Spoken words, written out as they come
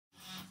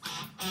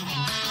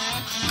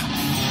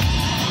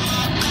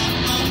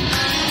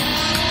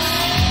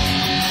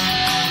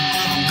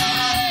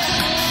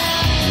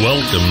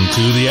Welcome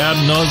to the Ad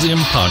Nauseam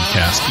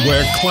podcast,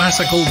 where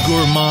classical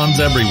gourmands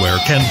everywhere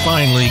can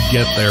finally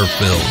get their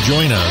fill.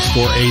 Join us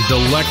for a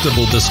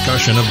delectable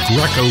discussion of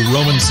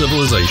Greco-Roman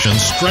civilization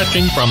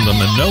stretching from the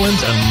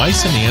Minoans and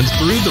Mycenaeans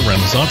through the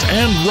Renaissance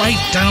and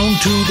right down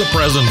to the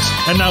present.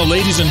 And now,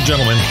 ladies and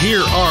gentlemen, here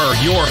are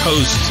your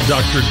hosts,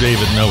 Dr.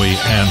 David Noe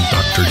and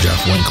Dr.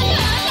 Jeff Winkle.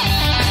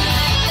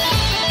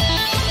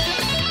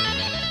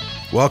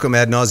 Welcome,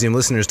 Ad Nauseam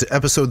listeners, to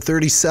episode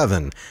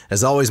 37.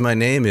 As always, my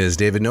name is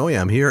David Noe.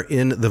 I'm here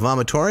in the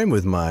vomitorium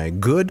with my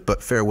good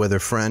but fair weather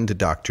friend,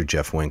 Dr.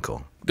 Jeff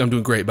Winkle. I'm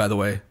doing great, by the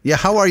way. Yeah,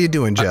 how are you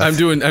doing, Jeff?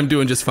 I'm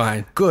doing just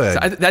fine. Good.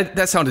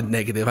 That sounded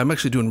negative. I'm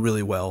actually doing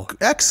really well.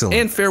 Excellent.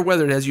 And fair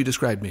weathered, as you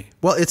described me.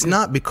 Well, it's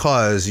not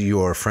because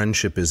your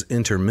friendship is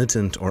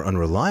intermittent or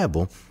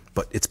unreliable,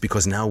 but it's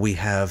because now we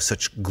have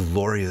such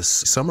glorious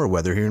summer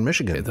weather here in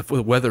Michigan.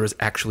 The weather is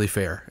actually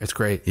fair. It's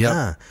great.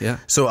 Yeah. Yeah.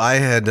 So I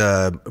had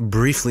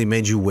briefly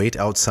made you wait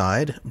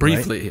outside.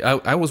 Briefly. Right?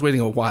 I was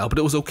waiting a while, but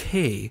it was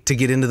okay. To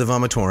get into the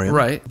vomitorium.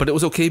 Right. But it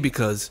was okay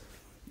because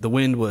the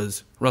wind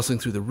was rustling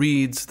through the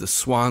reeds. The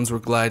swans were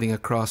gliding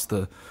across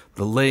the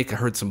lake. I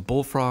heard some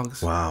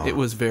bullfrogs. Wow. It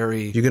was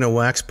very... You're going to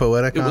wax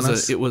poetic on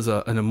us? It was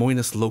an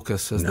amoenus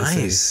locus, as nice.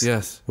 they say.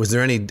 Yes. Was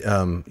there any...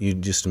 you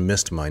just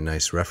missed my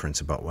nice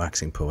reference about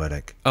waxing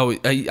poetic. Oh,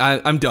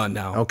 I'm done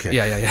now. Okay.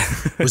 Yeah.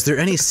 Was there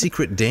any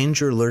secret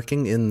danger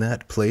lurking in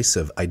that place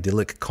of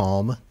idyllic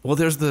calm? Well,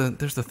 there's the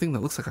thing that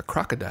looks like a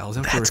crocodile. Is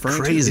that what That's you're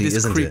referring crazy, to? It is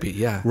isn't creepy, it?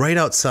 Yeah. Right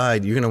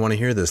outside, you're going to want to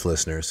hear this,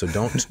 listener, so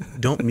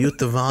don't mute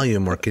the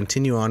volume or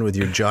continue on with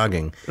your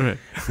jogging.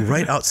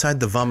 Right outside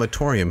the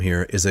vomitorium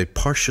here is a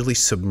partially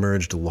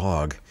submerged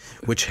log,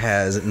 which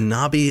has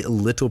knobby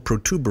little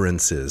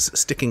protuberances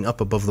sticking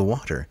up above the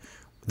water.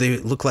 They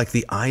look like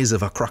the eyes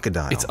of a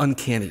crocodile. It's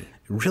uncanny. It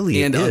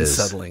really and is.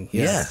 Unsettling.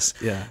 Yes.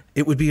 Yeah.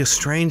 It would be a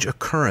strange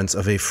occurrence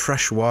of a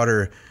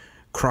freshwater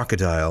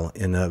crocodile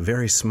in a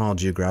very small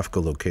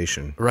geographical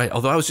location. Right.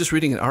 Although I was just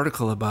reading an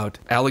article about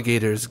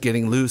alligators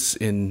getting loose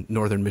in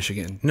northern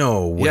Michigan.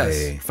 No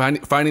way. Yes.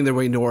 Finding their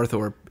way north,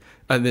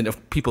 and then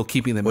of people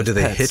keeping them as do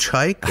they pets.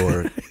 hitchhike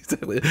or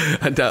Exactly.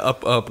 And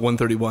up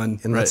 131?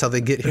 And that's how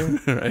they get here.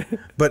 Right.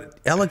 But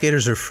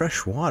alligators are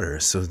freshwater,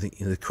 so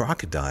the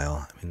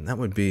crocodile. I mean, that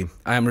would be.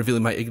 I am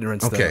revealing my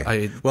ignorance.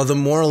 Okay. Though. Well, the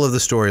moral of the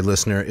story,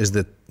 listener, is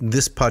that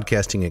this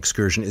podcasting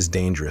excursion is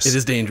dangerous. It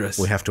is dangerous.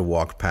 We have to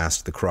walk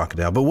past the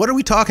crocodile. But what are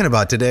we talking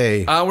about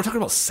today? We're talking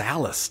about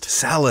Sallust.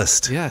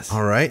 Sallust. Yes.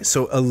 All right.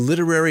 So a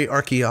literary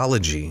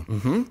archaeology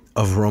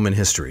of Roman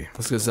history.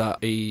 This is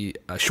a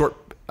short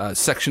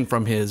section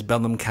from his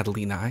Bellum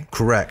Catilinae.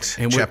 Correct.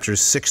 And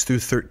chapters 6 through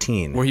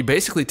 13. Where he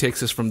basically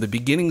takes us from the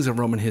beginnings of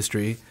Roman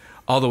history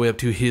all the way up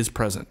to his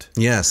present.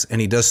 Yes,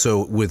 and he does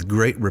so with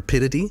great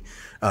rapidity,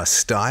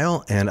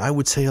 style, and I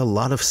would say a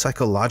lot of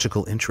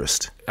psychological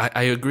interest.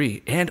 I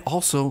agree, and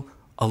also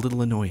a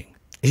little annoying.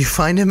 You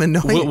find him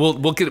annoying?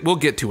 We'll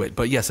get to it,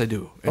 but yes, I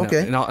do.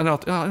 Okay. And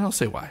I'll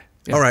say why.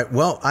 Yeah. All right.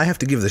 Well, I have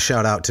to give the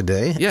shout out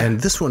today,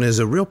 and this one is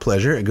a real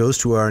pleasure. It goes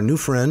to our new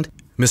friend,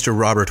 Mr.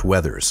 Robert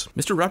Weathers.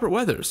 Mr. Robert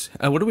Weathers.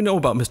 What do we know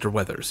about Mr.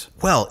 Weathers?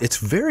 Well, it's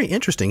very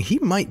interesting. He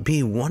might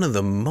be one of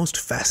the most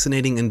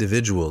fascinating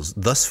individuals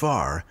thus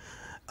far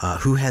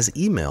who has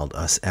emailed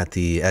us at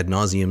the Ad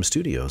Nauseam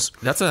studios.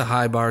 That's a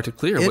high bar to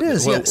clear. It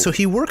is, yeah. So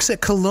he works at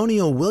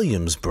Colonial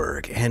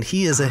Williamsburg, and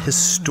he is a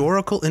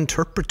historical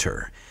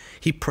interpreter.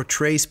 He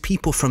portrays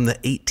people from the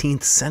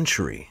 18th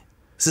century.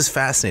 This is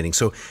fascinating.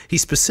 So he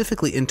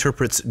specifically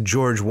interprets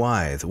George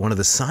Wythe, one of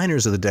the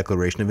signers of the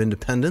Declaration of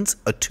Independence,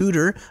 a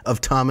tutor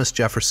of Thomas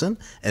Jefferson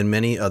and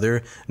many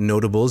other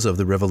notables of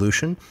the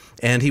Revolution,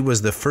 and he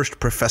was the first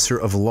professor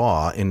of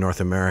law in North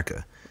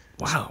America.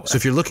 Wow. So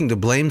if you're looking to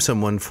blame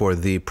someone for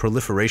the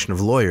proliferation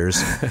of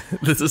lawyers,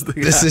 this is the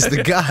guy. This is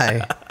the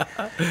guy.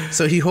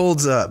 So he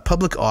holds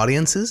public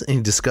audiences and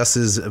he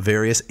discusses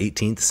various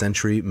 18th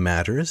century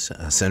matters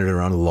centered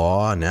around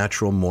law,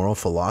 natural, moral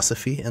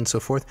philosophy, and so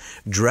forth,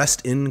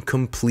 dressed in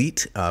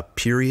complete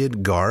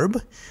period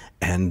garb.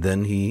 And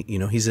then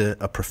he's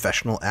a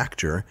professional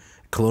actor,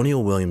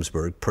 Colonial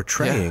Williamsburg,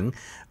 portraying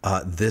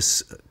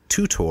this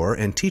tutor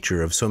and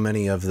teacher of so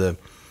many of the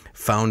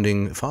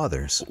founding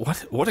fathers.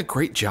 What a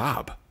great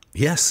job.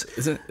 Yes.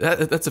 Isn't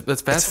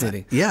that's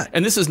fascinating. Yeah.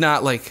 And this is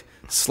not like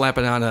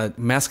slapping on a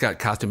mascot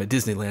costume at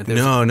Disneyland.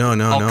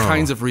 No. All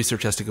kinds of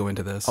research has to go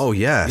into this. Oh,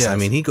 yes. I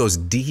mean, he goes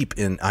deep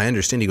I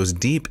understand he goes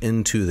deep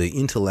into the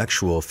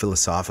intellectual,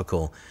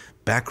 philosophical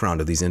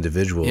background of these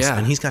individuals. Yeah.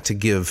 And he's got to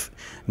give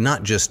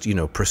not just,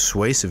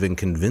 persuasive and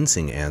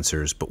convincing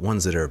answers, but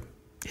ones that are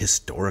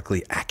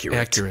historically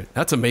accurate.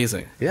 That's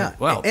amazing. Yeah.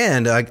 Wow.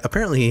 And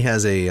apparently he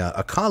has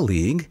a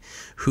colleague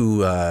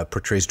who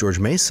portrays George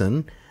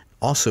Mason,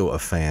 also a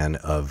fan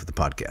of the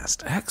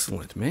podcast.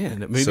 Excellent,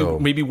 man.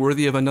 Maybe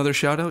worthy of another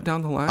shout out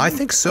down the line? I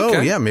think so.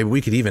 Okay. Yeah, maybe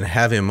we could even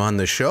have him on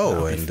the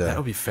show. That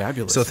would be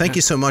fabulous. So thank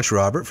you so much,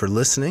 Robert, for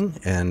listening,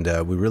 and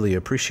we really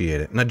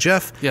appreciate it. Now,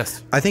 Jeff,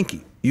 yes, I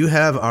think you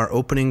have our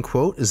opening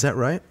quote. Is that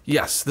right?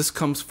 Yes. This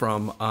comes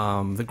from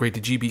the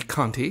great G.B.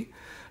 Conti.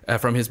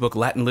 from his book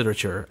Latin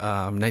Literature,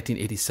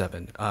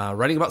 1987,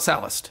 writing about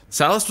Sallust.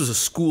 Sallust was a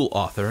school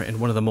author and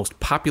one of the most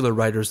popular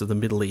writers of the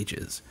Middle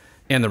Ages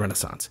and the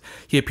Renaissance.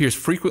 He appears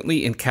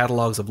frequently in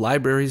catalogs of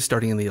libraries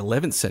starting in the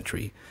 11th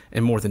century,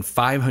 and more than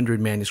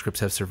 500 manuscripts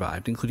have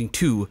survived, including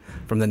 2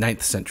 from the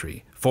 9th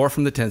century, 4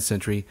 from the 10th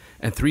century,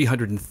 and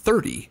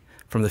 330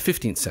 from the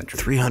 15th century.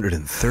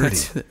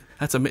 330.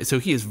 That's amazing. So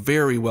he is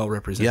very well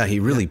represented. Yeah, he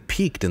really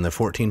peaked in the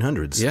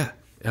 1400s. Yeah,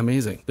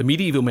 amazing. The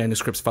medieval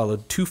manuscripts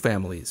followed 2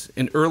 families,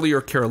 an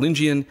earlier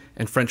Carolingian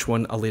and French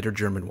one, a later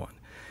German one.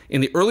 In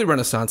the early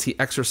Renaissance, he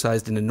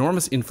exercised an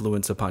enormous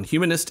influence upon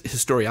humanist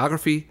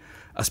historiography,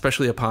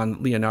 especially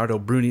upon Leonardo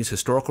Bruni's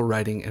historical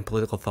writing and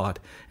political thought,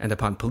 and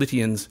upon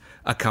Politian's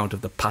account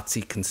of the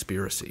Pazzi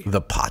conspiracy.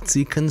 The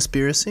Pazzi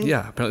conspiracy?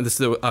 Yeah, apparently this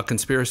is a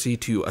conspiracy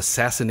to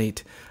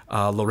assassinate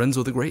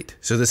Lorenzo the Great.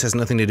 So this has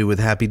nothing to do with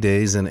Happy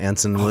Days and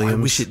Anson Williams?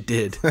 I wish it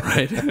did,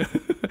 right?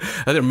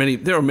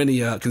 There are many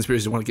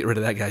conspiracies that want to get rid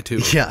of that guy, too.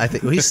 Yeah, I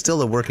think he's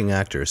still a working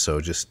actor, so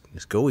just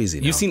go easy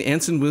now. You've seen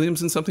Anson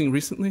Williams in something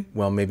recently?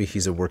 Well, maybe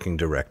he's a working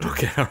director.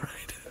 Okay, all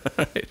right.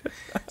 All right.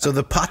 So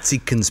the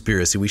Pazzi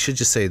conspiracy, we should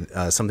just say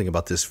something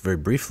about this very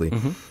briefly.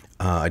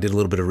 I did a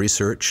little bit of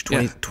research.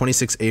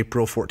 26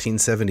 April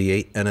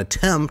 1478, an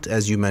attempt,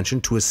 as you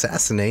mentioned, to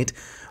assassinate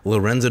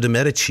Lorenzo de'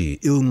 Medici,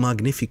 Il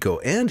Magnifico,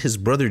 and his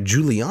brother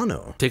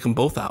Giuliano. Take them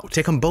both out.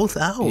 Take them both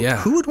out. Yeah.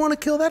 Who would want to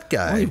kill that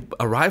guy?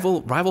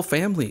 Rival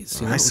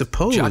families. I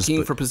suppose.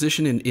 Jockeying for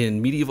position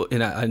in medieval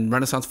in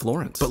Renaissance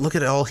Florence. But look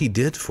at all he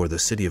did for the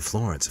city of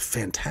Florence.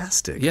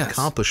 Fantastic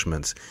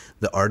accomplishments.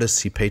 The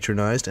artists he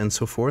patronized and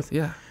so forth.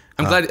 Yeah.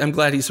 I'm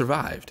glad he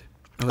survived.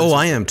 Oh,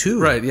 I am too.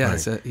 Right, yeah.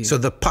 Right. So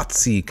the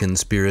Pazzi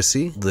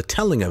conspiracy, the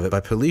telling of it by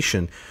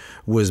Politian,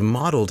 was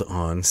modeled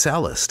on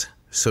Sallust.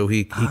 So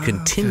he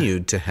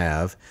continued to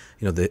have,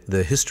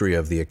 the history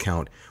of the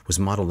account was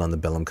modeled on the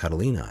Bellum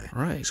Catilinae.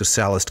 Right. So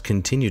Sallust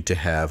continued to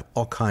have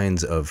all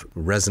kinds of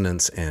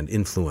resonance and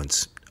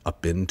influence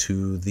up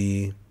into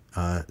the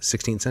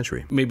 16th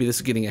century. Maybe this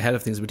is getting ahead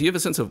of things, but do you have a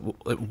sense of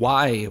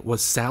why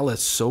was Sallust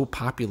so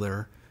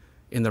popular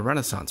in the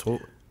Renaissance? Well,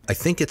 I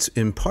think it's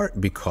in part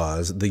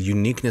because the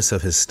uniqueness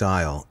of his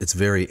style, it's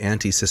very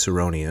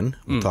anti-Ciceronian.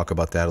 We'll talk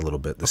about that a little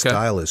bit. The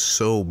style is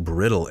so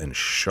brittle and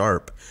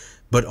sharp,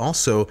 but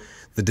also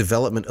the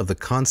development of the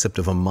concept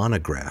of a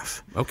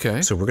monograph.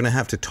 Okay. So we're going to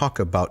have to talk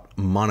about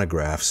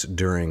monographs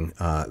during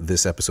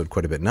this episode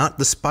quite a bit. Not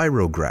the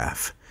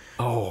spirograph.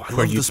 Oh, I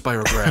love the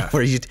spirograph.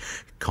 Where you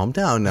calm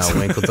down now,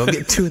 Winkle. Don't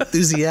get too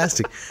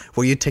enthusiastic.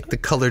 Where you take the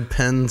colored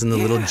pens and the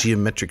little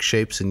geometric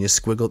shapes and you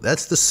squiggle.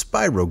 That's the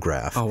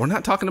spirograph. Oh, we're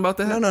not talking about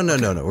that? No.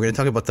 We're going to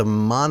talk about the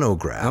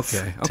monograph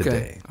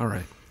today. All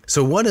right.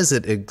 So what is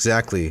it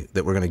exactly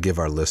that we're going to give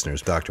our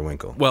listeners, Dr.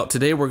 Winkle? Well,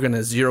 today we're going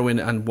to zero in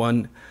on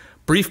one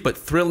brief but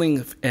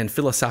thrilling and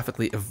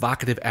philosophically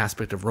evocative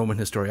aspect of Roman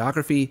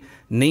historiography,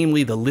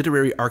 namely the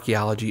literary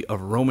archaeology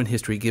of Roman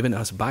history given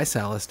us by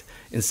Sallust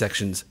in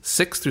sections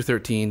 6 through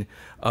 13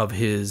 of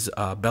his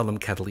Bellum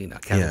Catilinae,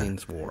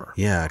 Catiline's War.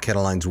 Yeah,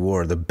 Catiline's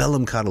War, the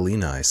Bellum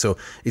Catilinae. So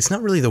it's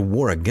not really the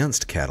war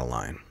against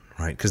Catiline,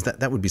 right? Because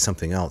that would be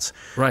something else.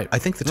 Right. I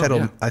think the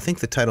title. I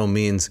think the title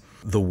means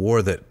the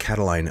war that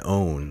Catiline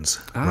owns,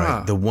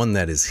 right? The one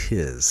that is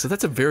his. So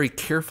that's a very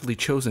carefully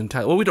chosen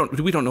title. Well, we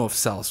don't know if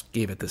Sallust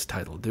gave it this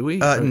title, do we?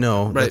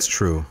 No, right. That's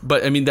true.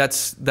 But I mean, I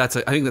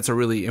think that's a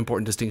really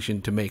important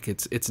distinction to make.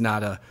 It's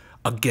not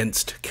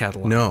against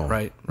Catiline. No,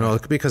 right? No,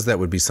 because that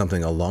would be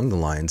something along the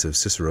lines of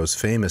Cicero's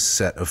famous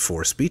set of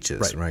 4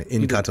 speeches, right?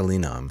 In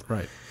Catilinam.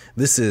 Right.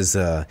 This is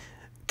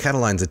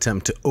Catiline's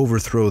attempt to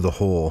overthrow the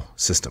whole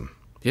system.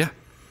 Yeah.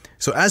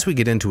 So as we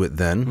get into it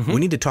then, we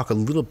need to talk a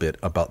little bit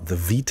about the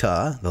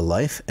vita, the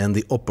life, and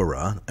the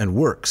opera and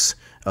works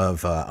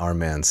of our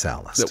man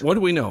Sallust. What do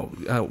we know?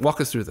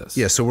 Walk us through this.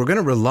 Yeah, so we're going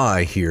to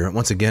rely here,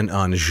 once again,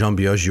 on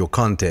Jean-Biagio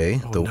Conte,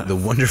 the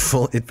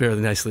wonderful... Very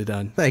nicely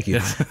done. Thank you.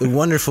 The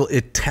wonderful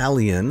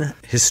Italian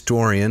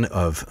historian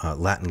of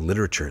Latin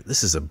literature.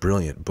 This is a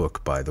brilliant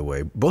book, by the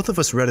way. Both of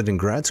us read it in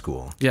grad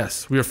school.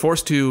 Yes, we were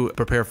forced to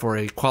prepare for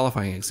a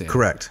qualifying exam.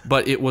 Correct.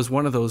 But it was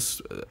one of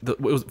those,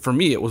 for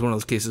me, it was one of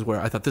those cases where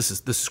I thought, this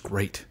is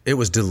great. It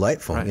was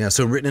delightful. Right. Yeah,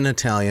 so written in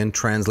Italian,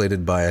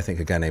 translated by, I think,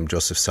 a guy named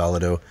Joseph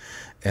Solido,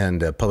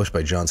 and published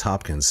by Johns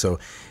Hopkins. So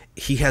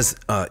he has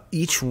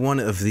each one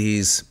of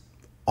these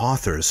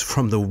authors,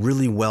 from the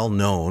really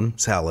well-known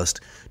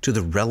Sallust to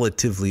the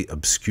relatively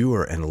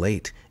obscure and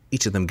late,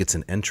 each of them gets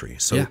an entry.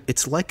 So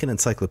it's like an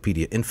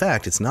encyclopedia. In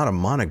fact, it's not a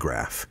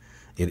monograph.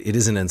 It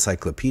is an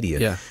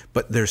encyclopedia,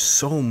 but there's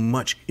so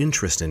much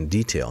interest in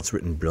detail. It's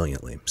written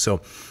brilliantly.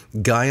 So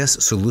Gaius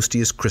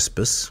Sallustius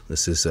Crispus,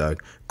 this is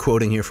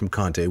quoting here from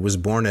Conte, was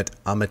born at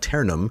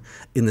Amaternum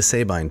in the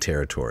Sabine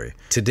territory.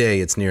 Today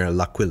it's near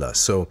L'Aquila.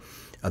 So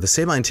the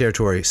Sabine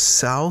territory,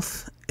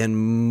 south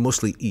and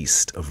mostly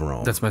east of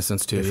Rome. That's my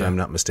sense too, if I'm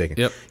not mistaken.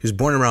 Yep. He was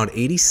born around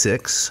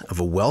 86 of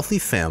a wealthy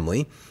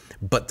family,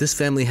 but this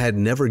family had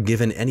never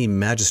given any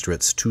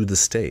magistrates to the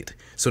state.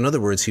 So in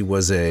other words, he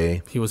was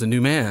a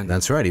new man.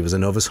 That's right. He was a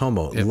novus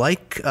homo,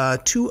 like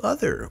two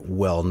other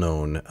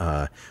well-known,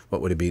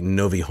 what would it be,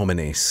 novi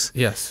homines.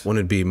 Yes. One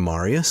would be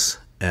Marius,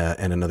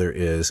 and another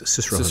is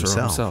Cicero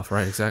himself.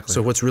 Right, exactly.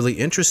 So what's really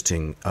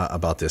interesting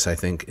about this, I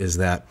think, is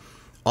that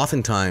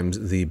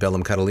oftentimes the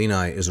Bellum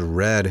Catilinae is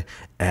read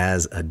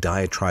as a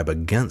diatribe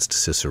against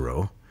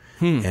Cicero.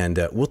 And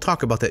we'll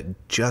talk about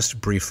that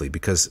just briefly,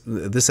 because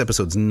this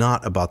episode's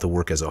not about the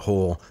work as a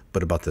whole,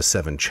 but about the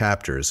 7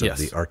 chapters of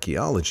the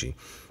Archaeology.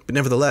 But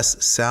nevertheless,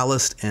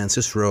 Sallust and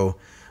Cicero,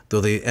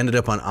 though they ended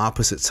up on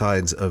opposite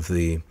sides of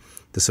the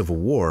Civil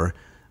War,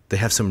 they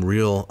have some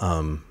real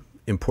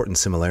important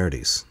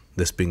similarities,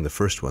 this being the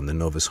first one, the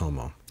novus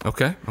homo.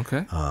 Okay.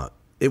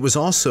 It was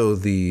also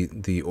the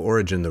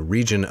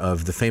region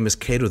of the famous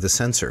Cato the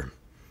Censor,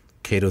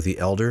 Cato the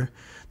Elder,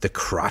 the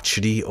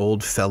crotchety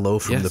old fellow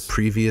from the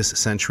previous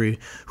century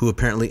who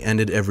apparently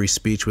ended every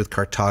speech with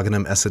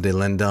Carthaginum esse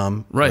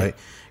delendam. Right.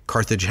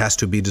 Carthage has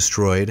to be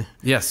destroyed.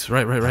 Yes,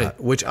 right.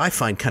 Which I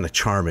find kind of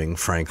charming,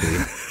 frankly.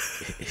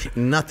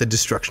 Not the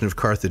destruction of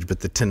Carthage,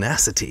 but the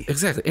tenacity.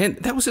 Exactly. And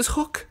that was his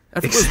hook.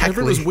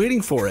 Everyone was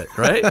waiting for it,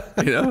 right?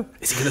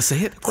 Is he going to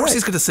say it? Of course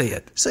he's going to say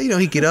it. So,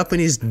 he'd get up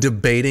and he's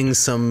debating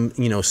some,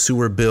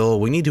 sewer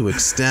bill. We need to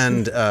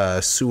extend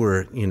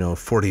sewer,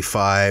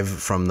 45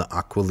 from the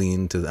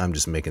Aquiline to, I'm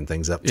just making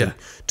things up,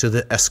 to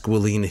the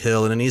Esquiline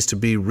Hill. And it needs to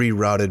be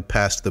rerouted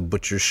past the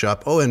butcher's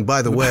shop. Oh, and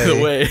by the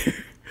way,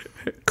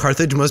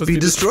 Carthage must be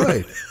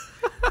destroyed.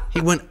 He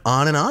went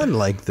on and on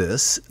like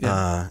this.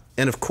 And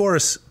of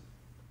course,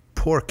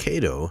 poor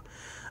Cato,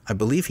 I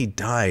believe he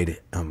died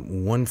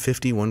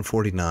 150,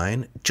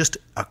 149, just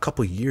a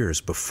couple years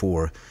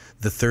before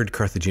the Third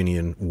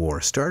Carthaginian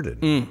War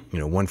started,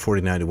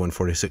 149 to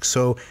 146.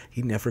 So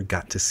he never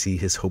got to see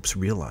his hopes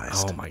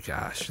realized. Oh, my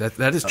gosh.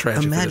 That is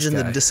tragic. Imagine for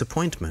this guy. the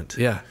disappointment.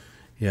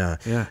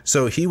 Yeah.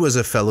 So he was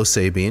a fellow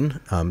Sabine.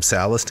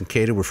 Sallust and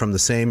Cato were from the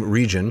same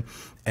region.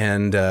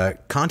 And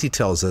Conti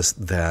tells us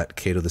that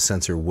Cato the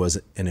Censor was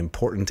an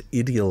important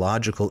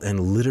ideological and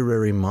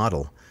literary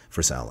model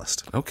for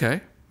Sallust.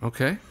 Okay.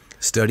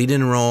 Studied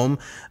in Rome.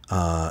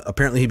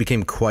 Apparently he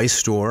became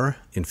quaestor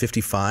in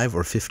 55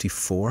 or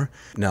 54.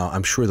 Now,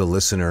 I'm sure the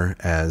listener,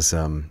 as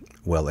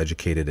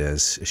well-educated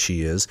as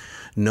she is,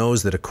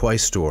 knows that a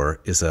quaestor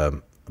is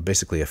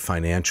basically a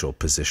financial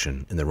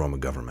position in the Roman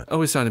government.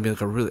 Always sounded to me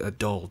like a really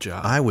dull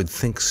job. I would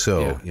think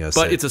so, yes.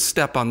 But it's a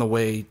step on the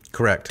way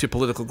to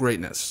political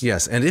greatness.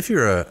 Yes, and if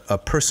you're a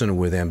person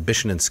with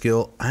ambition and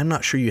skill, I'm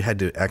not sure you had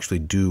to actually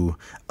do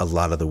a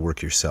lot of the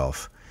work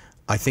yourself.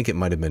 I think it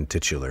might have been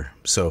titular.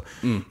 So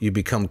you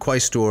become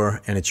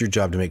quaestor, and it's your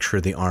job to make sure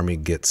the army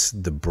gets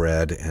the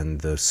bread and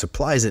the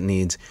supplies it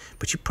needs,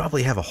 but you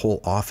probably have a whole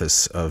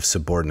office of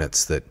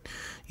subordinates that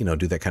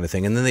do that kind of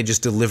thing. And then they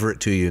just deliver it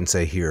to you and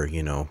say, here,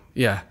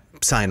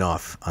 sign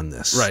off on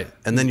this. Right.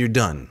 And then you're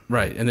done.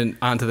 Right. And then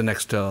on to the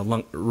next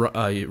rung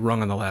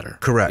on the ladder.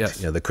 Correct. Yes.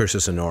 The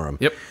cursus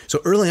honorum. Yep. So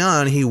early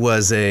on, he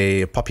was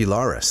a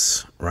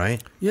popularis,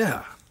 right?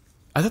 Yeah.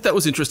 I thought that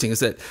was interesting,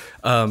 is that,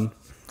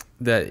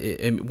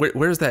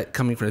 where is that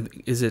coming from?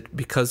 Is it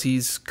because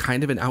he's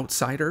kind of an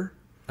outsider?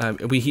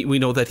 We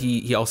know that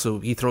he also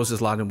throws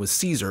his lot in with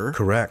Caesar.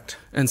 Correct.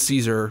 And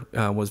Caesar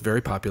was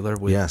very popular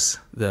with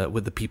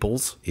the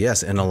peoples.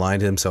 Yes, and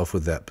aligned himself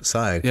with that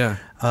side. Yeah.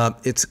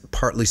 It's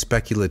partly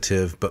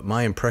speculative, but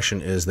my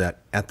impression is that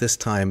at this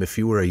time, if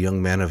you were a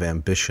young man of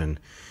ambition,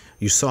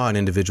 you saw an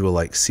individual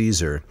like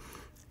Caesar,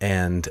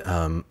 and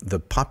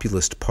the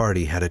populist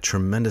party had a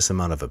tremendous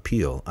amount of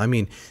appeal. I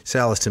mean,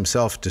 Sallust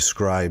himself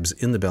describes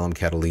in the Bellum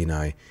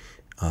Catilinae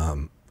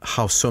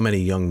how so many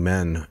young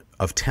men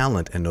of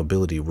talent and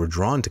nobility were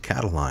drawn to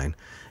Catiline,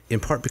 in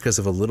part because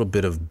of a little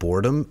bit of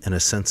boredom and a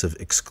sense of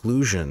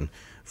exclusion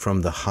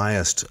from the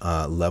highest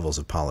levels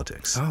of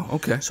politics. Oh,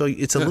 okay. So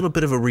it's a little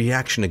bit of a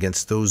reaction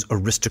against those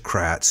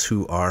aristocrats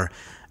who are,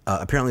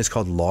 apparently it's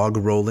called log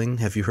rolling.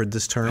 Have you heard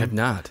this term? I have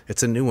not.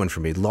 It's a new one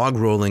for me. Log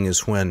rolling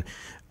is when,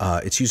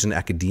 it's used in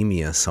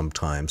academia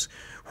sometimes,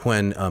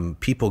 when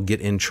people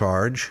get in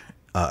charge,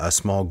 a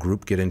small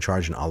group get in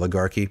charge, an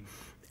oligarchy,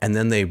 and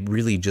then they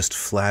really just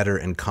flatter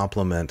and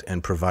compliment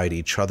and provide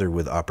each other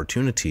with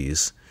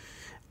opportunities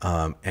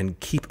and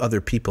keep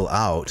other people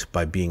out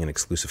by being an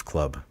exclusive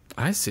club.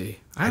 I see.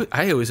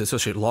 I always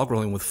associate log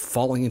rolling with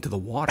falling into the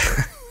water.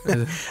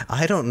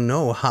 I don't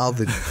know how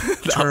the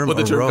term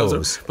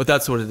arose. But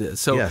that's what it is.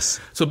 So, yes.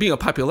 So being a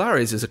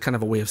popularis is a kind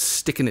of a way of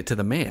sticking it to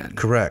the man.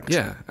 Correct.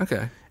 Yeah,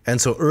 okay. And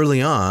so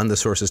early on, the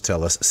sources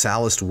tell us,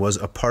 Sallust was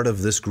a part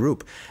of this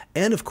group.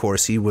 And of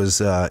course, he was,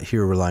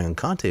 here relying on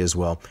Conte as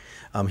well,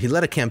 he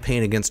led a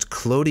campaign against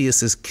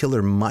Clodius's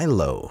killer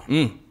Milo.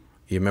 You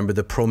remember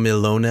the Pro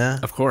Milona?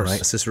 Of course.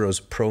 Right? Cicero's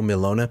Pro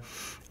Milona.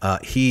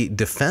 He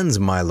defends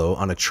Milo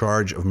on a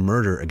charge of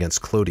murder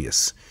against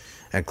Clodius.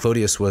 And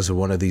Clodius was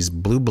one of these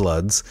blue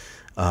bloods,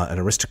 an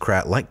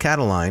aristocrat like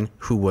Catiline,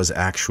 who was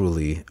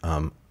actually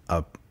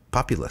a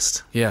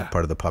populist,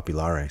 part of the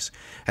populares.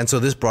 And so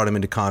this brought him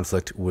into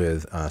conflict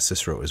with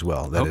Cicero as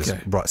well. That is,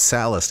 brought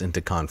Sallust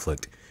into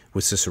conflict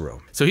with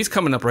Cicero. So he's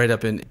coming up right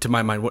up in, to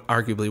my mind,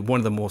 arguably one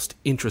of the most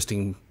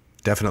interesting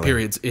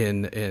periods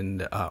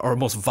or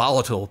most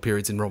volatile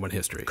periods in Roman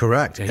history.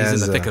 Correct. And he's in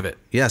the thick of it.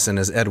 Yes, and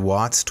as Ed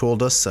Watts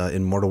told us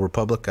in Mortal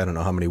Republic, I don't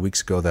know how many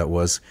weeks ago that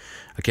was.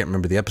 I can't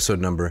remember the episode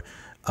number,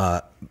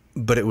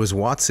 but it is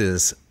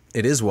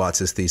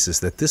Watts's thesis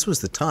that this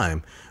was the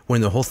time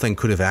when the whole thing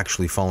could have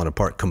actually fallen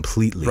apart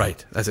completely.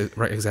 Right. That's it.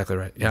 Right. Exactly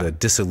right. Yeah. The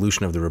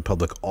dissolution of the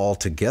Republic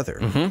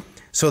altogether.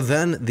 So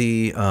then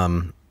the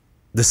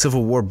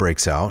Civil War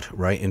breaks out,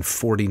 right, in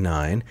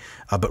 49.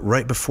 But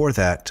right before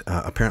that,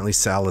 apparently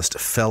Sallust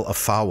fell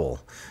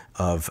afoul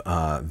of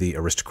the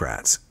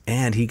aristocrats,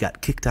 and he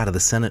got kicked out of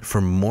the Senate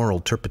for moral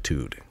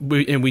turpitude.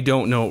 And we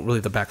don't know really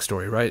the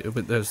backstory, right?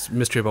 There's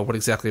mystery about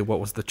what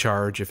was the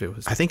charge, if it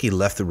was... I think he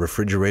left the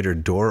refrigerator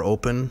door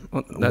open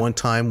one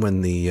time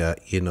when the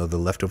the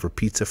leftover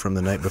pizza from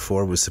the night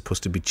before was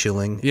supposed to be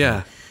chilling.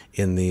 Yeah.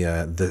 In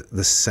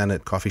the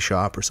Senate coffee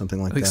shop or something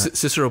like that.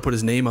 Cicero put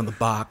his name on the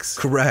box.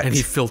 Correct. And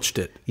he filched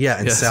it. Yeah,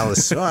 and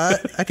Sallust,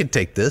 I could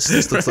take this.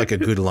 This looks like a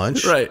good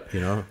lunch. Right.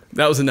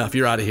 That was enough.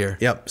 You're out of here.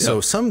 Yep.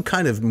 So some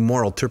kind of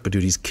moral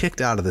turpitude. He's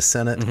kicked out of the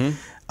Senate.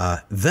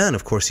 Then,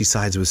 of course, he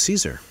sides with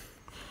Caesar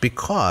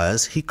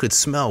because he could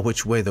smell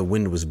which way the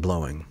wind was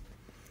blowing.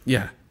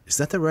 Yeah. Is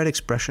that the right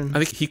expression?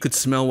 I think he could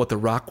smell what the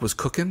rock was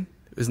cooking.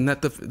 Isn't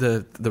that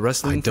the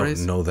wrestling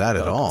phrase? I don't know that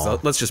at all. So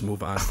let's just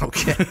move on.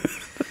 Okay.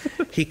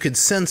 He could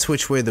sense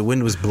which way the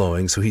wind was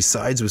blowing, so he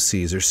sides with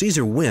Caesar.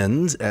 Caesar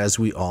wins, as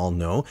we all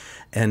know,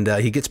 and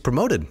he gets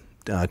promoted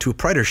to a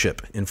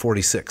praetorship in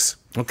 46.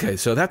 Okay,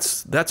 so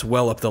that's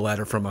well up the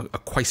ladder from a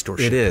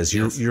quaestorship. It is.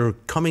 Yes. You're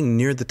coming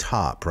near the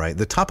top, right?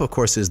 The top, of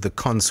course, is the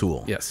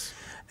consul. Yes.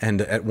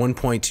 And at one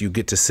point, you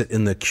get to sit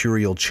in the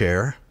curial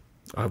chair.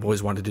 I've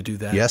always wanted to do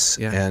that. Yes,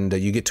 yeah. And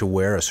you get to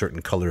wear a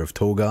certain color of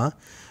toga,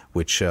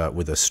 which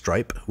with a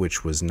stripe,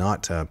 which was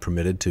not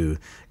permitted to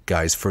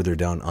guys further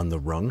down on the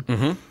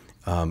rung.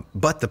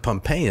 But the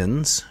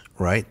Pompeians,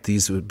 right?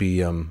 These would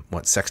be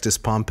Sextus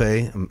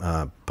Pompey,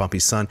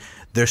 Pompey's son.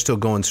 They're still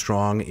going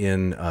strong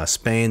in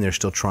Spain. They're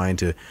still trying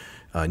to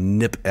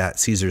nip at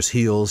Caesar's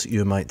heels,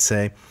 you might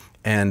say.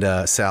 And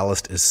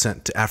Sallust is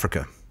sent to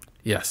Africa.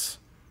 Yes.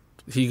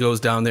 He goes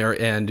down there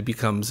and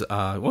becomes,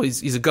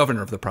 he's a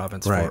governor of the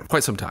province for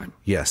quite some time.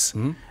 Yes.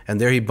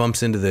 And there he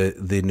bumps into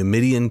the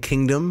Numidian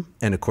kingdom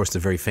and, of course, the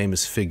very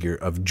famous figure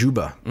of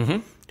Juba,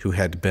 who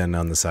had been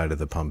on the side of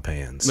the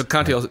Pompeians. But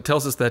Conti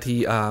tells us that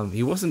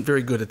he wasn't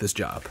very good at this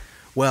job.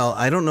 Well,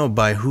 I don't know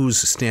by whose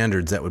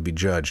standards that would be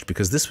judged,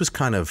 because this was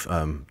kind of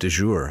de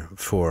jure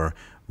for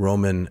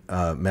Roman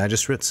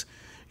magistrates.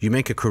 You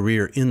make a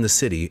career in the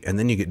city, and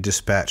then you get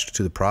dispatched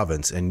to the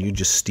province, and you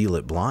just steal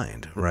it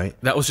blind, right?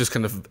 That was just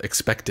kind of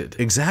expected.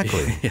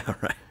 Exactly. Yeah,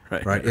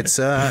 right. It's,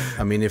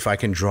 I mean, if I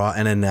can draw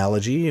an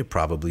analogy, it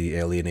probably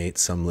alienates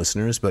some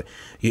listeners, but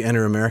you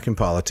enter American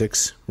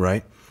politics,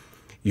 right?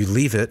 You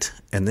leave it,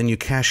 and then you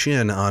cash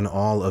in on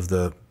all of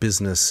the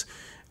business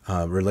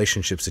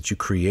relationships that you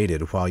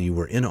created while you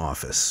were in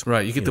office.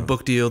 Right. You get the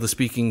book deal, the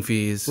speaking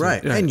fees.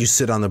 Right. And you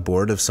sit on the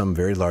board of some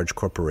very large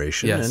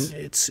corporation. Yes. And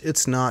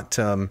it's not...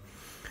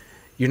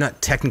 you're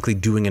not technically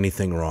doing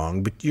anything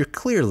wrong, but you're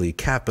clearly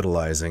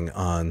capitalizing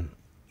on,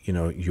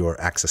 your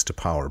access to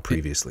power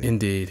previously.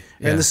 Indeed.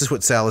 Yeah. And this is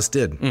what Sallust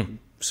did.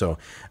 So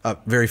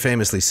very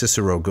famously,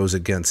 Cicero goes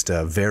against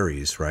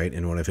Verres, right,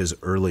 in one of his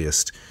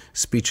earliest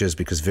speeches,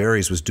 because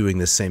Verres was doing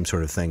this same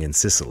sort of thing in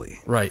Sicily.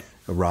 Right.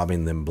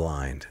 Robbing them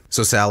blind.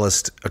 So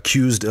Sallust,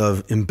 accused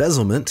of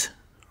embezzlement,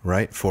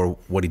 right, for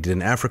what he did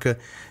in Africa.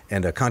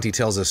 And Conti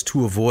tells us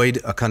to avoid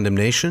a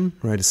condemnation,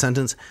 right, a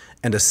sentence,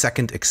 and a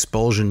second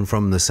expulsion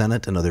from the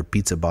Senate, another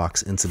pizza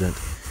box incident.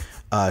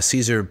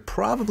 Caesar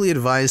probably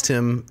advised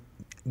him,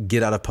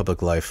 get out of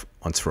public life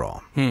once for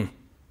all.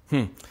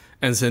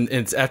 And so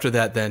it's after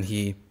that, then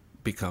he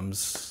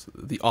becomes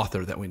the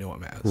author that we know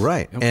him as.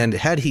 Right. Okay. And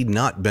had he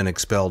not been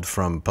expelled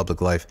from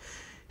public life,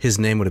 his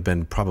name would have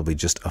been probably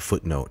just a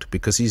footnote,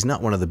 because he's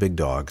not one of the big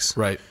dogs.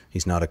 Right.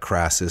 He's not a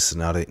Crassus,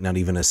 not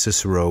even a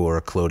Cicero or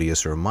a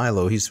Clodius or a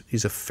Milo.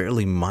 He's a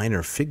fairly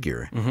minor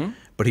figure.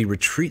 But he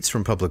retreats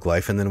from public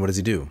life, and then what does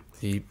he do?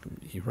 He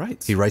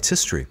writes. He writes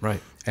history.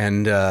 Right.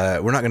 And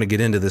we're not going to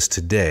get into this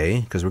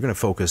today, because we're going to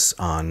focus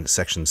on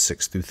sections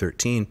 6 through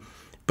 13.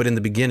 But in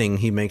the beginning,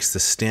 he makes the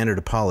standard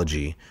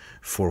apology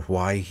for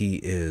why he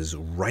is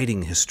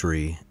writing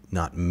history,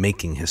 not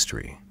making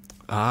history.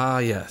 Ah,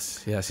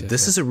 yes.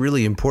 This is a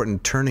really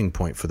important turning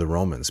point for the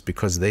Romans,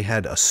 because they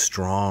had a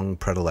strong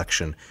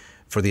predilection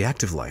for the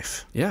active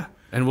life. Yeah,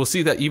 and we'll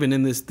see that even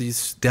in the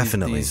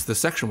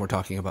section we're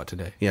talking about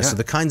today. Yeah, so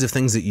the kinds of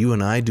things that you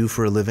and I do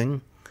for a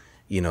living,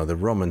 the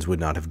Romans would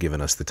not have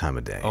given us the time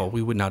of day. Oh,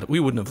 we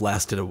wouldn't have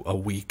lasted a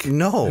week.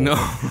 No.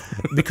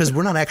 Because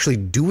we're not actually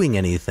doing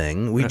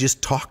anything. We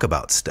just talk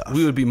about stuff.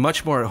 We would be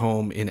much more at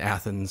home in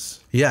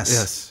Athens.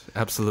 Yes,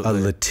 absolutely. A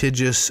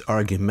litigious,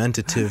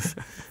 argumentative,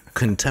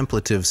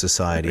 contemplative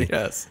society.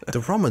 Yes. The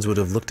Romans would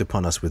have looked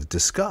upon us with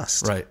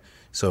disgust. Right.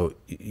 So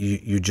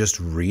you just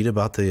read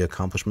about the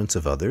accomplishments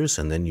of others,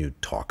 and then you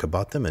talk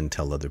about them and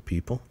tell other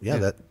people.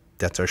 Yeah.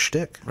 that's our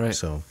shtick. Right.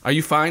 So, are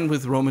you fine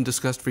with Roman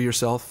disgust for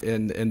yourself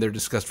and their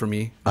disgust for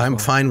me? I'm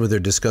fine with their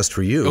disgust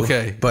for you.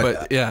 Okay,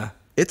 but yeah.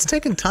 It's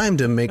taken time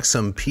to make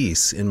some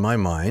peace in my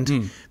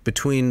mind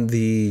between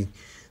the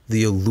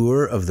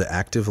allure of the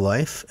active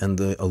life and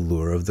the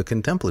allure of the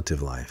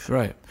contemplative life.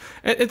 Right.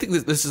 And I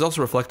think this is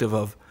also reflective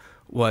of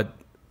what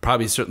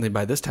probably certainly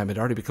by this time had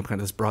already become kind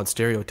of this broad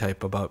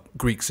stereotype about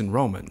Greeks and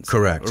Romans.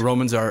 Correct.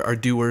 Romans are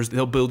doers.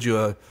 They'll build you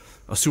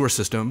a sewer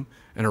system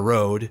and a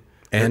road.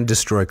 And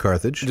destroy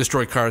Carthage.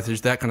 Destroy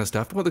Carthage, that kind of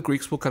stuff. Well, the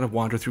Greeks will kind of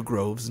wander through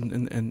groves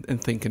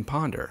and think and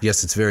ponder.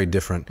 Yes, it's very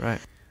different. Right.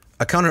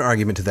 A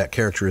counter-argument to that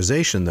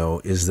characterization,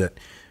 though, is that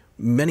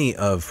many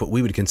of what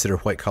we would consider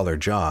white-collar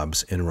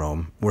jobs in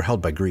Rome were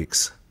held by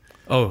Greeks.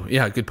 Oh,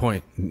 yeah, good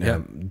point.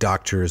 Yeah.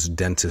 Doctors,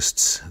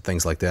 dentists,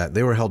 things like that.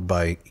 They were held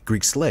by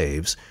Greek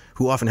slaves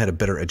who often had a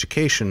better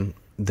education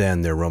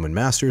than their Roman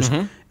masters,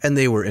 and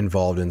they were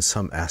involved in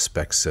some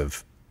aspects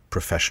of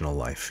professional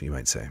life, you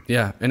might say.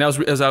 Yeah, and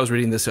as I was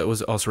reading this, I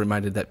was also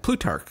reminded that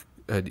Plutarch,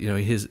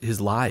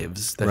 his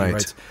lives that he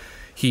writes,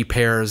 he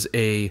pairs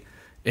a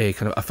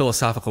kind of a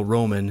philosophical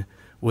Roman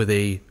with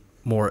a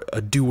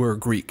doer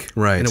Greek,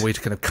 in a way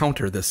to kind of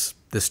counter this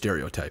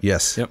stereotype.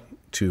 Yes. Yep.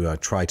 To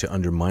try to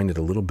undermine it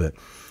a little bit.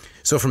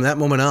 So from that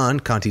moment on,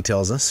 Conti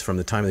tells us, from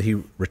the time that he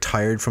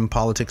retired from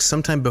politics,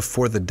 sometime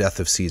before the death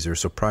of Caesar,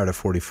 so prior to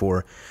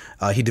 44,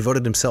 he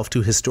devoted himself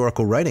to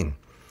historical writing.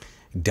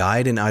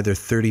 Died in either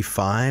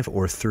 35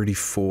 or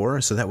 34,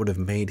 so that would have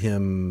made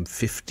him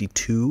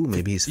 52.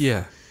 Maybe he's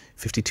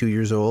 52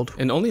 years old.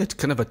 And only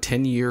kind of a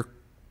 10-year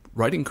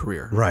writing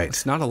career. Right.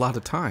 It's not a lot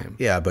of time.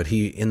 Yeah, but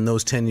in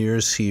those 10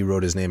 years, he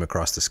wrote his name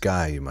across the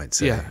sky, you might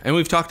say. Yeah, and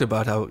we've talked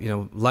about how,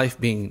 life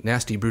being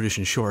nasty, brutish,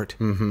 and short,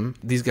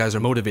 these guys are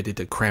motivated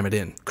to cram it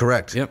in.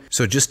 Correct. Yep.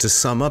 So just to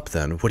sum up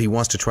then, what he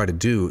wants to try to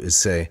do is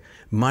say,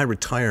 my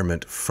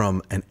retirement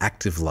from an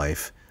active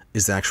life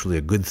is actually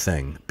a good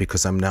thing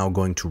because I'm now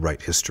going to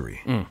write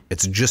history.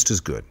 It's just as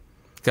good.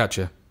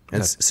 Gotcha.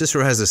 And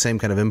Cicero has the same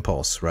kind of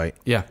impulse, right?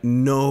 Yeah.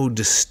 No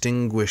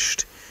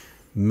distinguished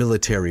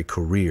military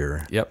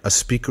career, a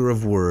speaker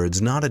of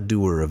words, not a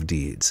doer of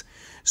deeds.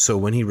 So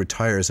when he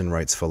retires and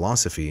writes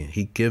philosophy,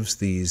 he gives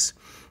these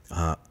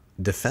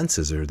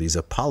defenses or these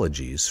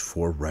apologies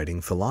for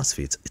writing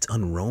philosophy. It's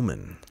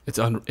un-Roman. It's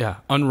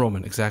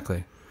un-Roman,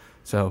 exactly.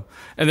 So,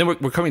 and then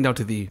we're coming down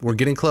to we're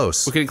getting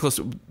close. We're getting close,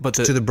 but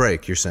to the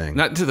break, you're saying?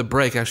 Not to the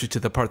break, actually, to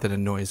the part that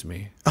annoys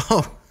me.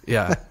 Oh.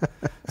 Yeah.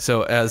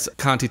 So as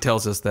Conti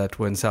tells us that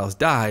when Sallust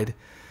died,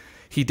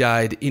 he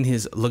died in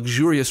his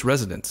luxurious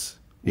residence.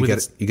 You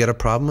got a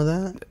problem with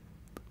that?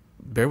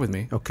 Bear with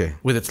me. Okay.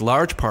 With its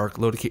large park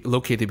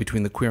located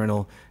between the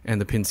Quirinal and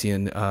the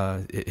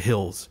Pincian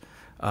hills,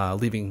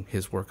 leaving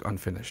his work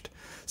unfinished.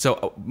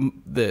 So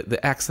the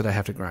axe that I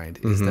have to grind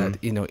is that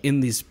in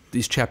these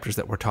chapters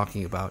that we're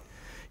talking about,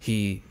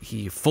 he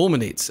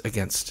fulminates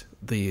against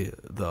the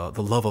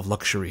love of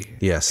luxury.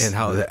 Yes. And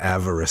how the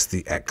avarice,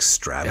 the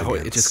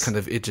extravagance.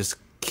 It just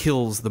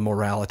kills the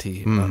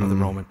morality of the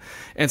Roman.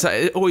 And so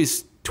it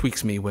always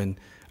tweaks me when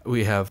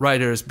we have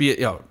writers, be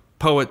it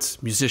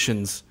poets,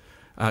 musicians,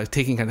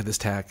 taking kind of this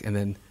tack, and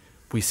then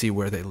we see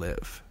where they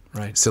live,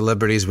 right?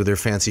 Celebrities with their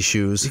fancy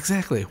shoes.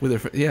 Exactly.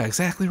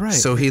 Exactly right.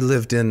 So he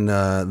lived in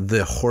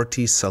the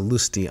Horti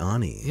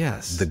Sallustiani.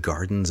 Yes. The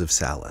gardens of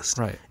Sallust.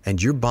 Right.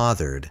 And you're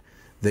bothered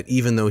that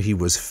even though he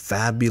was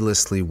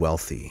fabulously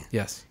wealthy,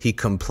 he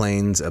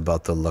complains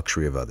about the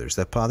luxury of others.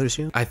 That bothers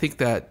you? I think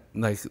that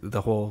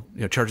the whole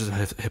charges of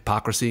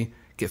hypocrisy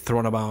get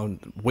thrown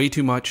around way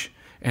too much,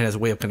 and as a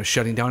way of kind of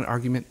shutting down an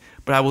argument.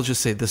 But I will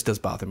just say this does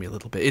bother me a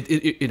little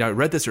bit. I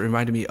read this, it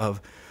reminded me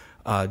of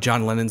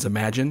John Lennon's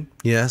Imagine.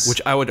 Yes.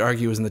 Which I would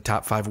argue is in the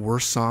top 5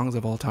 worst songs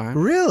of all time.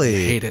 Really?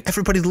 I hate it.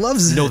 Everybody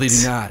loves it. No, they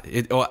do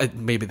not.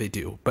 Maybe they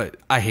do, but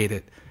I hate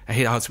it. I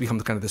hate how it's become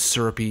kind of this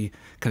syrupy,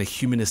 kind of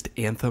humanist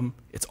anthem.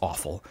 It's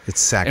awful. It's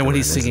saccharine. And when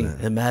he's singing,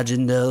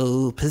 imagine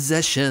no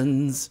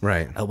possessions.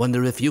 Right. I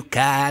wonder if you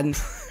can.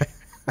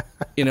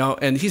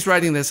 And he's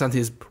writing this on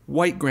his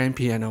white grand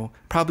piano,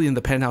 probably in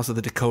the penthouse of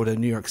the Dakota,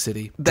 New York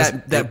City.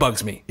 That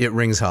bugs me. It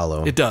rings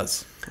hollow. It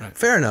does. Right.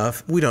 Fair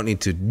enough. We don't need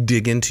to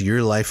dig into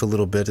your life a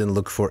little bit and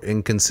look for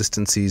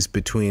inconsistencies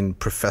between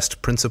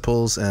professed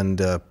principles and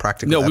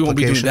practical applications. No, we won't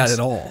be doing that at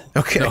all.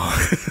 Okay. No.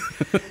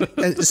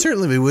 And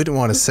certainly we wouldn't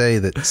want to say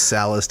that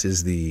Sallust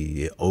is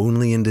the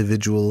only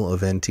individual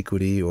of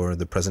antiquity or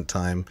the present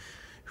time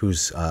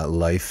whose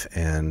life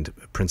and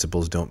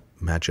principles don't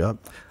match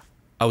up.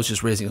 I was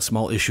just raising a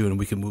small issue and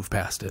we can move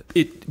past it.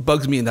 It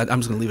bugs me, and that I'm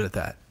just going to leave it at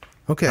that.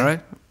 Okay. All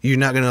right? You're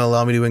not going to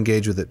allow me to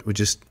engage with it.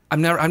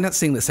 I'm not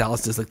saying that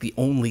Sallust is the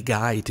only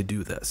guy to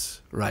do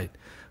this, right?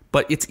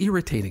 But it's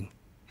irritating.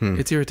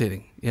 It's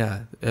irritating.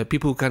 Yeah.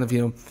 People who kind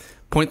of,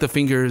 point the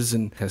fingers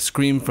and kind of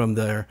scream from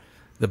the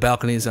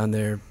balconies on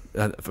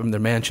from their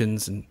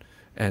mansions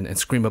and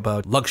scream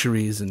about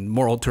luxuries and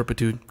moral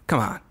turpitude. Come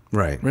on.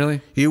 Right.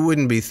 Really? You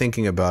wouldn't be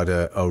thinking about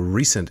a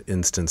recent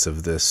instance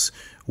of this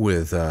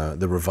with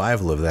the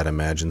revival of that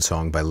Imagine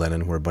song by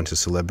Lennon, where a bunch of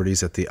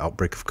celebrities at the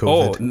outbreak of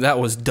COVID. Oh, that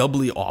was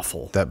doubly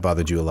awful. That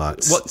bothered you a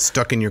lot. What?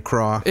 Stuck in your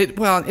craw?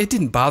 Well, it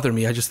didn't bother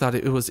me. I just thought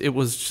it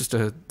was just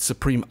a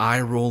supreme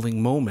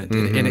eye-rolling moment,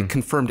 and it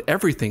confirmed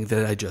everything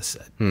that I just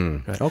said.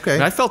 Right? Okay.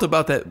 And I felt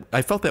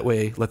that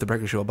way. Let the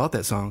Record Show about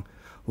that song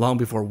long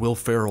before Will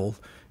Ferrell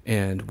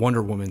and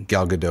Wonder Woman.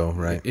 Gal Gadot,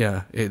 right?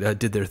 Yeah, it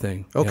did their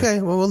thing. Okay,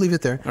 Yeah. well, we'll leave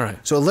it there. All right.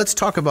 So let's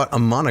talk about a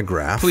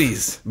monograph,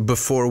 Please,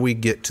 before we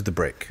get to the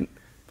break.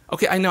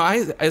 Okay, I know.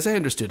 As I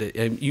understood it,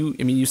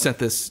 you sent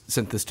this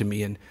to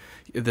me, and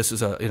this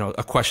is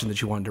a question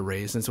that you wanted to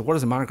raise. And so, what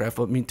is a monograph?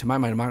 Well, I mean, to my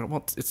mind, a monograph.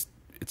 Well, it's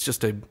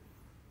just a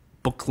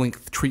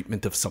book-length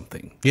treatment of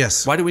something.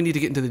 Yes. Why do we need to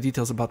get into the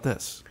details about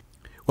this?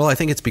 Well, I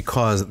think it's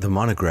because the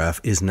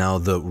monograph is now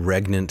the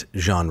regnant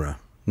genre.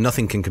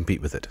 Nothing can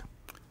compete with it.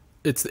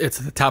 It's at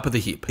the top of the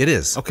heap. It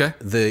is. Okay.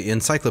 The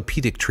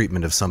encyclopedic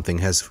treatment of something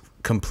has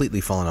completely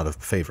fallen out of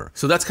favor.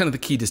 So that's kind of the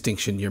key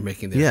distinction you're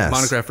making there. Yes.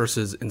 Monograph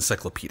versus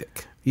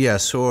encyclopedic.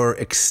 Yes, or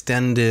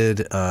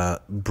extended,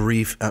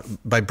 brief.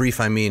 By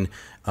brief, I mean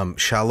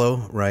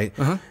shallow, right?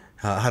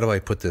 How do I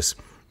put this?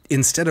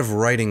 Instead of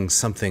writing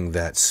something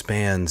that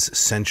spans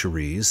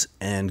centuries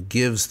and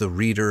gives the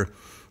reader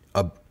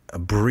a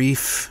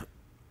brief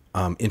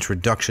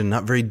introduction,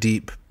 not very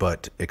deep,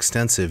 but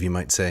extensive, you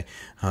might say,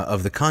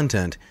 of the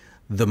content,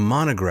 the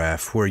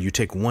monograph, where you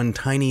take one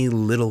tiny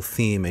little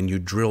theme and you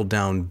drill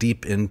down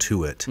deep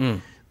into it,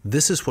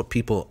 this is what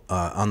people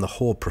on the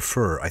whole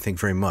prefer, I think,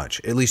 very much,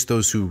 at least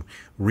those who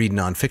read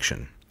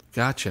nonfiction.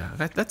 Gotcha.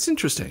 That's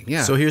interesting.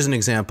 Yeah. So here's an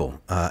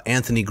example.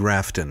 Anthony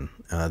Grafton,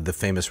 the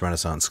famous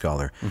Renaissance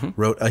scholar,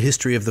 wrote A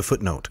History of the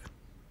Footnote.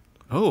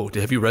 Oh,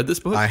 have you read this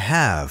book? I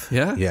have.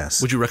 Yeah?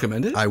 Yes. Would you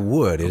recommend it? I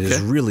would. It is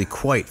Okay. really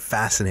quite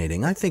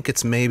fascinating. I think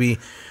it's maybe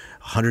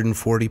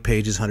 140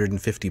 pages,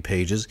 150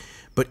 pages.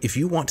 But if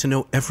you want to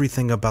know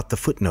everything about the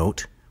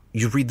footnote,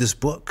 you read this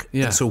book.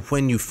 Yeah. And so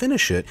when you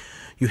finish it,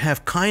 you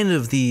have kind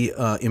of the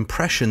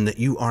impression that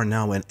you are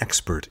now an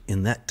expert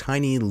in that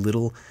tiny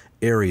little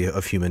area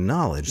of human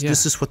knowledge. Yeah.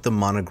 This is what the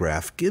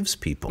monograph gives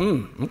people.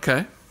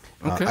 Okay.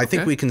 I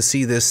think we can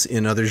see this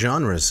in other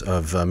genres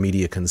of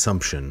media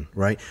consumption,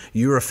 right?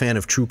 You're a fan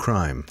of true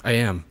crime. I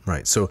am.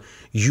 Right. So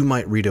you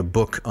might read a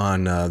book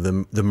on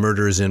the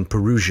murders in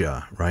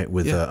Perugia, right,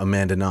 with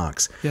Amanda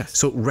Knox. Yes.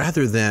 So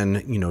rather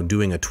than,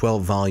 doing a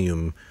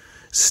 12-volume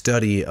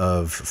study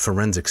of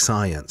forensic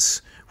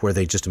science where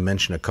they just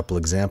mention a couple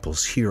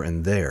examples here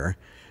and there,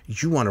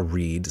 you want to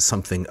read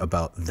something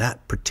about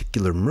that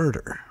particular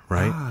murder,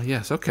 right? Ah,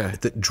 yes. Okay.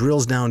 That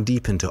drills down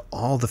deep into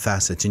all the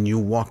facets, and you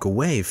walk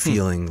away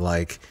feeling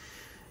like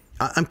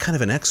I'm kind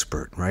of an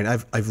expert, right?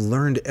 I've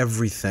learned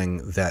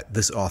everything that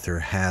this author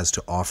has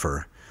to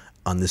offer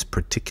on this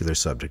particular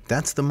subject.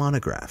 That's the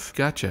monograph.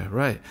 Gotcha.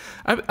 Right.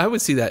 I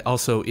would see that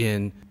also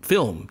in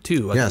film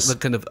too. Yes.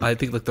 I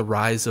think like the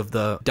rise of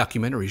the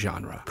documentary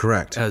genre.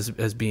 Correct.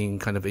 As being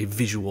kind of a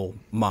visual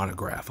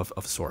monograph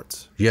of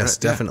sorts. Yes,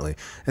 Right? Yeah. definitely.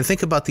 And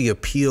think about the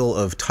appeal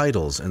of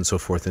titles and so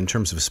forth in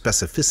terms of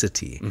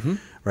specificity,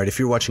 right? If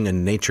you're watching a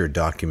nature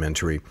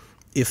documentary,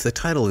 if the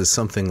title is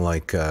something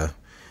like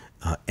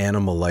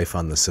Animal Life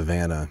on the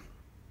Savannah,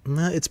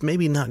 it's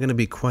maybe not going to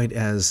be quite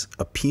as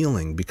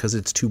appealing because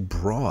it's too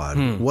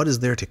broad. What is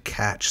there to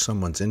catch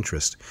someone's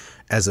interest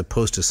as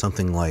opposed to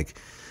something like,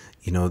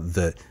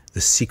 the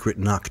secret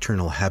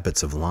nocturnal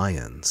habits of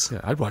lions?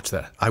 Yeah, I'd watch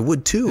that. I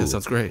would too. Yeah,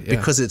 sounds great. Yeah.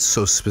 Because it's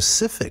so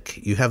specific.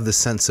 You have the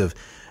sense of,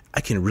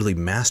 I can really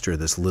master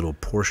this little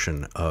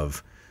portion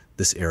of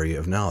this area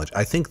of knowledge.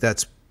 I think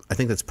that's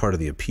part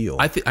of the appeal.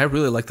 I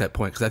really like that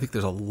point because I think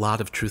there's a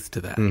lot of truth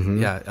to that.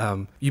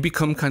 Yeah. You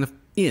become kind of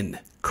in.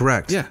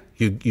 Correct. Yeah.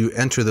 You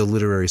enter the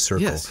literary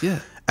circle. Yes, yeah.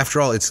 After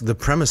all, it's the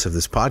premise of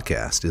this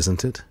podcast,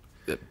 isn't it?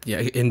 Yeah,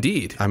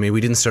 indeed. I mean, we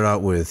didn't start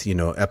out with,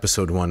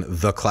 episode 1,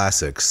 The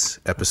Classics,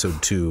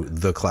 episode 2,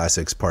 The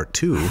Classics Part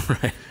 2,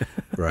 Right.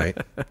 right?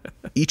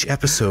 Each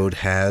episode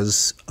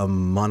has a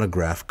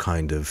monograph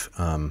kind of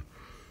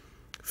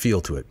feel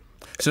to it.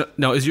 So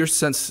now, is your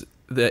sense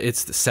that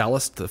it's the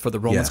Sallust for the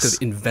Romans because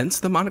it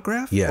invents the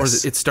monograph? Yes. Or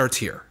is it starts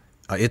here?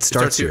 It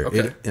starts here.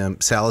 Okay.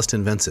 Sallust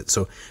invents it.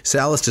 So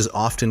Sallust is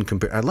often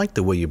compared. I like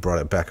the way you brought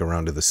it back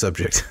around to the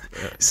subject.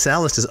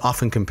 Sallust is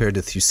often compared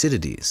to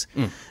Thucydides.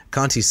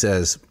 Conti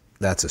says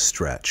that's a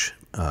stretch.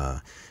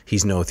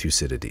 He's no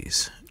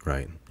Thucydides,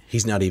 right?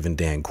 He's not even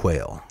Dan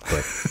Quayle.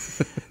 But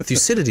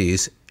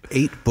Thucydides,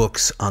 8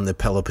 books on the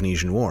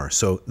Peloponnesian War.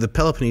 So the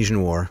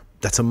Peloponnesian War,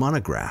 that's a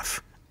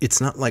monograph. It's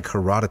not like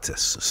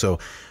Herodotus. So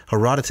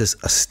Herodotus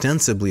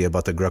ostensibly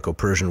about the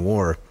Greco-Persian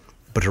War,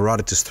 but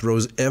Herodotus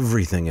throws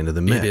everything into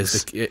the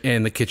mix. It is,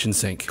 and the kitchen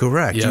sink.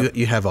 Correct. Yep.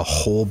 You have a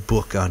whole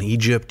book on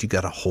Egypt. You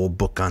got a whole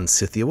book on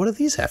Scythia. What do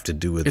these have to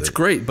do with it? It's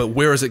great, but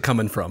where is it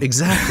coming from?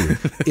 Exactly.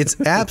 It's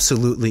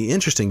absolutely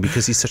interesting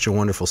because he's such a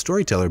wonderful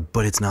storyteller,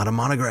 but it's not a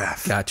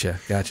monograph. Gotcha.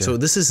 So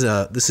this is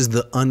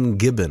the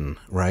ungibbon,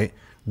 right?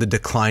 The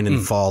decline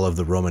and fall of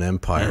the Roman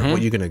Empire.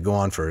 What are you going to go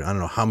on for? I don't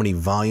know how many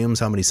volumes,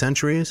 how many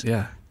centuries?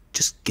 Yeah.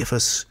 Just give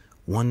us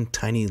one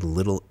tiny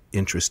little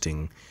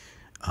interesting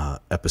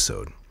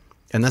episode.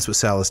 And that's what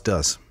Sallust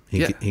does.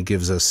 He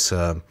gives us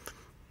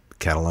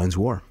Catiline's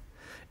War.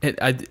 And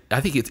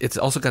I think it's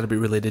also got to be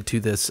related to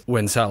this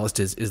when Sallust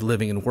is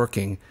living and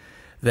working,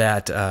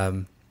 that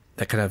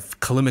that kind of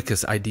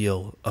Callimachus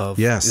ideal of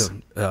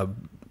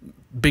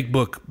big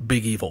book,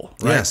 big evil.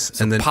 Right? Yes,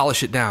 so and then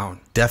polish it down.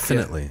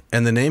 Definitely. Yeah.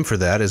 And the name for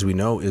that, as we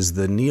know, is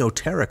the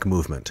Neoteric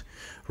movement.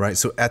 Right.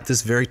 So at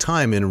this very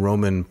time in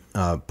Roman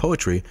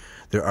poetry,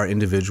 there are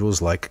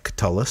individuals like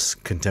Catullus,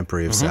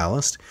 contemporary of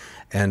Sallust,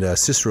 and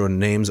Cicero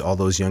names all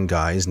those young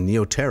guys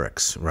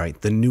Neoterics, right?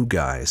 The new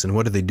guys. And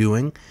what are they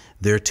doing?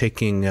 They're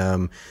taking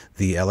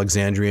the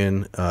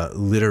Alexandrian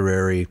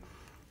literary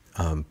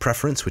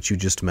preference, which you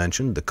just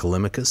mentioned, the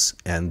Callimachus,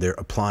 and they're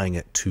applying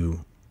it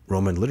to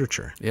Roman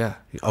literature. Yeah.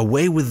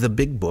 Away with the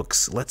big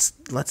books. Let's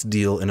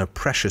deal in a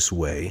precious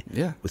way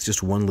with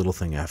just one little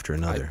thing after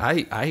another.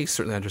 I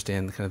certainly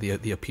understand kind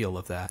of the appeal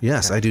of that.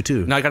 Yes, I do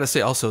too. Now, I got to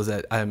say also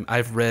that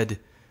I've read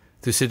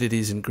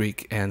Thucydides in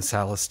Greek and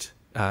Sallust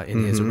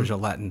in his original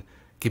Latin.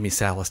 Give me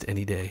Sallust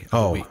any day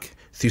of the week.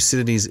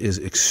 Thucydides is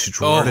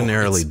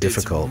extraordinarily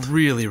difficult. It's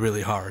really,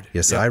 really hard.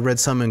 Yes, I read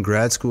some in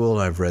grad school.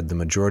 I've read the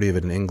majority of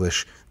it in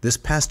English. This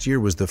past year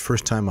was the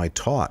first time I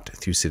taught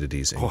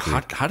Thucydides in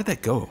Greek. How did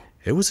that go?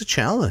 It was a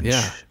challenge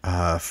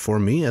for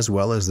me as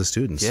well as the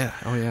students. Yeah,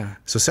 oh yeah.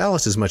 So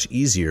Sallust is much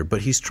easier,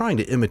 but he's trying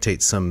to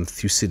imitate some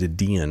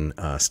Thucydidean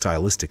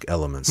stylistic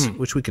elements,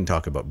 which we can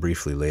talk about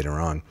briefly later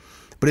on.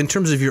 But in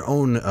terms of your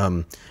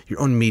own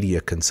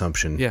media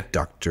consumption,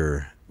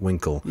 Dr.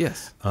 Winkle,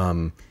 yes,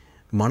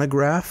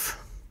 Monograph.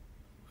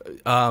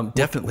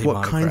 Definitely.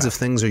 What kinds of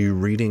things are you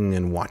reading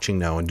and watching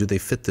now, and do they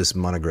fit this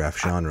monograph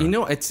genre?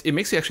 It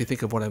makes you actually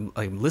think of what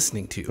I'm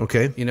listening to.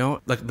 Okay.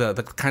 Like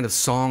the kind of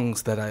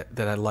songs that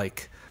I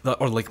like,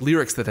 or like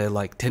lyrics that I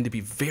like, tend to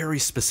be very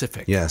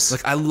specific. Yes.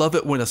 Like I love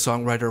it when a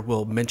songwriter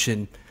will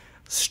mention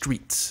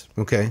streets.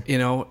 Okay.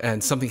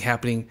 And something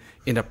happening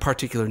in a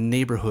particular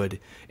neighborhood,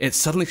 and it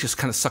suddenly just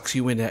kind of sucks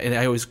you in. And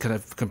I always kind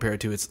of compare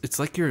it to it's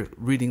like you're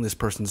reading this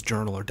person's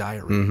journal or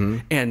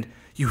diary, and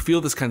you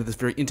feel this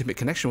very intimate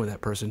connection with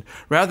that person,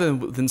 rather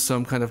than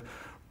some kind of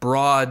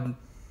broad,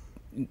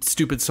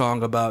 stupid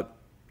song about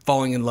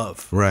falling in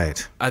love.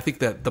 Right. I think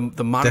that the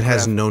monograph that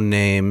has no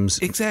names,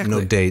 exactly,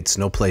 no dates,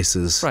 no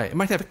places. Right. It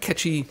might have a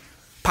catchy,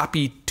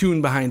 poppy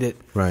tune behind it.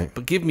 Right.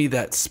 But give me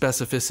that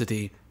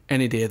specificity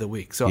any day of the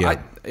week. So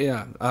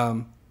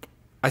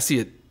I see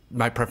it.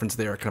 My preference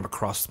there, kind of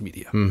across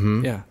media.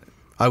 Yeah.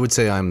 I would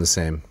say I'm the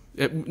same.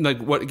 Give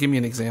me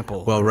an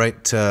example. Well,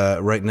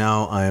 right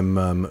now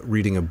I'm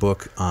reading a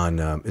book on.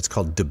 It's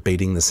called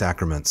Debating the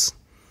Sacraments.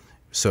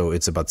 So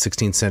it's about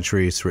 16th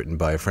century. It's written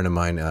by a friend of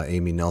mine,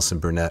 Amy Nelson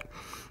Burnett,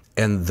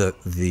 and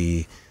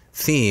the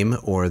theme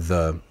or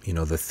the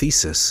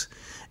thesis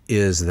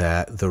is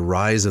that the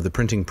rise of the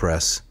printing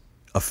press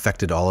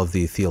affected all of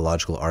the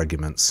theological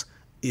arguments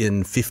in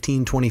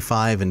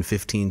 1525 and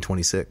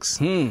 1526.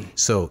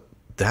 So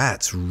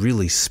that's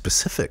really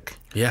specific.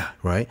 Yeah.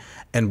 Right?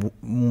 And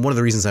one of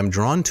the reasons I'm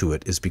drawn to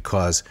it is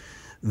because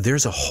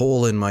there's a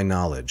hole in my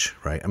knowledge,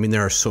 right? I mean,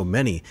 there are so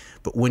many,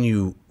 but when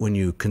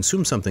you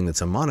consume something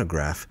that's a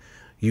monograph,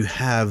 you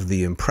have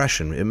the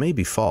impression, it may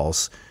be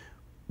false,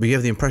 but you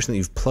have the impression that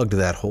you've plugged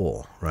that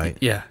hole, right?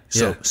 Yeah.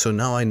 So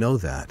now I know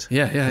that.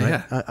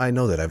 Yeah. I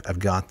know that. I've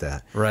got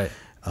that. Right.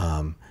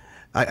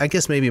 I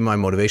guess maybe my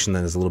motivation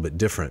then is a little bit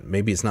different.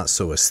 Maybe it's not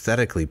so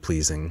aesthetically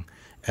pleasing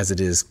as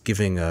it is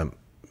giving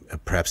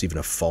perhaps even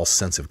a false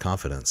sense of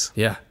confidence.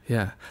 Yeah.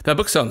 That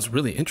book sounds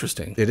really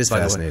interesting. It is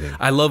fascinating.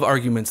 I love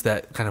arguments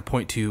that kind of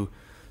point to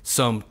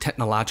some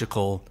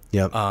technological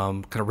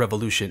kind of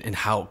revolution and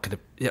how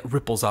it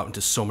ripples out into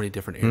so many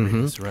different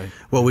areas, right?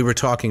 Well, we were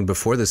talking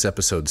before this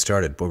episode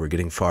started. Boy, we're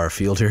getting far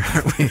afield here,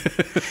 aren't we?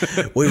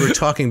 We were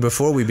talking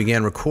before we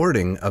began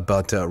recording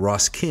about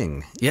Ross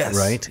King. Yes.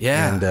 Right?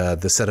 Yeah.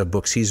 And the set of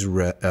books he's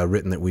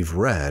written that we've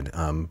read,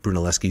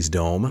 Brunelleschi's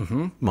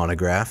Dome,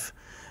 Monograph.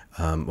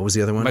 What was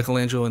the other one?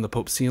 Michelangelo and the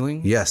Pope's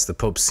Ceiling. Yes, the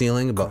Pope's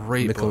Ceiling about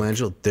Great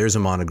Michelangelo. Book. There's a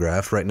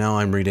monograph. Right now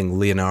I'm reading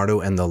Leonardo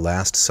and the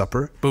Last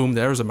Supper. Boom,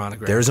 there's a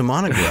monograph. There's a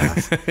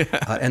monograph.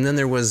 And then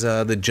there was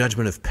The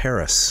Judgment of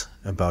Paris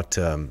about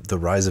the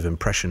rise of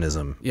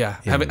Impressionism. Yeah,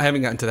 I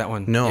haven't gotten to that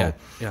one yet.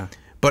 Yeah.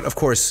 But of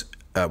course,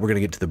 we're going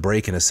to get to the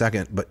break in a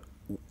second. But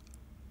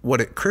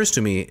what occurs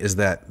to me is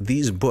that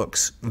these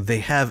books, they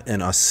have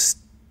an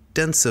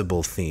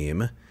ostensible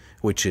theme,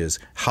 which is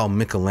how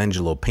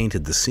Michelangelo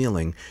painted the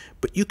ceiling.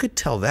 But you could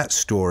tell that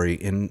story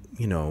in,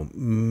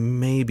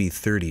 maybe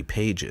 30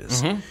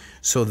 pages.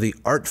 So the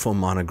artful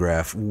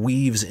monograph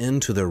weaves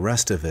into the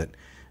rest of it,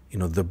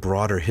 the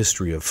broader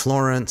history of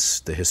Florence,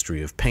 the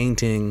history of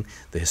painting,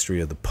 the history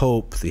of the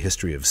Pope, the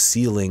history of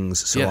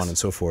ceilings, so on and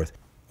so forth.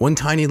 One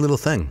tiny little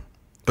thing.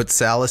 But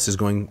Sallust is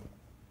going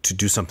to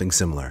do something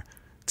similar.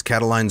 It's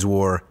Catiline's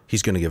War.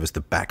 He's going to give us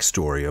the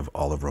backstory of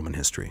all of Roman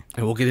history.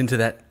 And we'll get into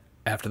that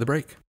after the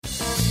break.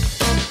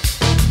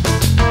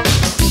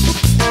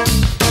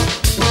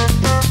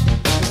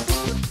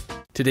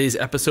 Today's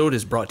episode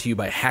is brought to you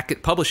by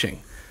Hackett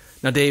Publishing.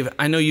 Now, Dave,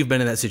 I know you've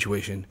been in that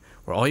situation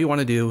where all you want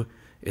to do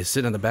is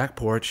sit on the back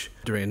porch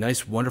during a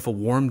nice, wonderful,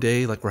 warm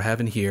day like we're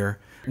having here,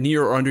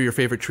 near or under your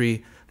favorite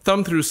tree,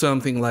 thumb through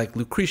something like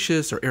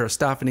Lucretius or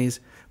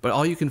Aristophanes, but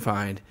all you can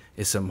find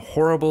is some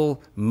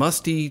horrible,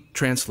 musty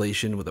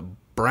translation with a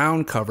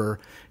brown cover,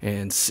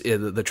 and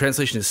the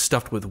translation is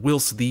stuffed with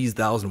whilst these,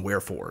 thous, and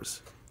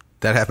wherefores.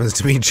 That happens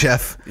to me,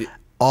 Jeff,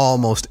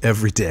 almost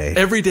every day.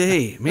 Every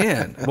day,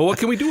 man. Well, what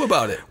can we do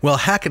about it? Well,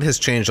 Hackett has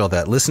changed all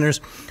that.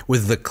 Listeners,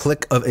 with the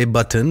click of a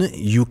button,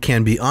 you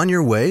can be on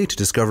your way to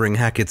discovering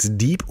Hackett's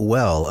deep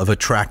well of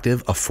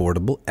attractive,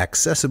 affordable,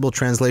 accessible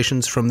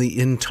translations from the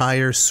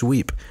entire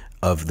sweep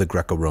of the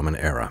Greco-Roman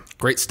era.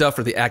 Great stuff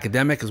for the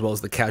academic as well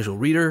as the casual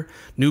reader.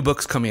 New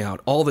books coming out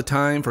all the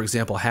time. For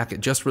example, Hackett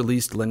just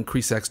released Len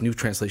Kresak's new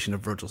translation of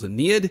Virgil's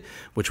Aeneid,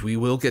 which we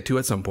will get to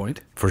at some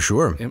point. For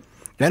sure. Yep.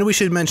 And we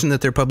should mention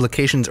that their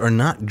publications are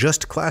not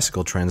just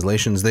classical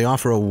translations. They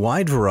offer a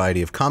wide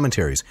variety of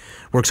commentaries,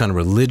 works on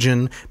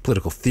religion,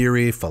 political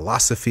theory,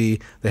 philosophy.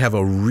 They have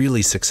a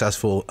really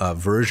successful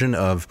version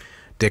of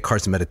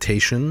Descartes'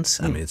 Meditations.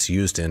 I mean, it's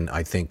used in,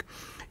 I think,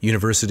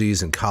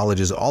 universities and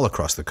colleges all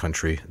across the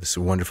country. This is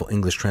a wonderful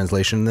English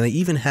translation. And they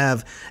even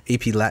have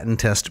AP Latin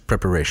test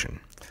preparation.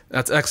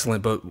 That's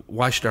excellent, but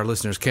why should our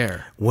listeners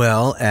care?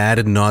 Well, ad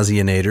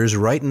nauseanators,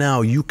 right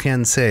now you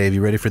can save,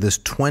 you ready for this,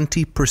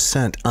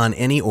 20% on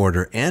any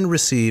order and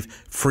receive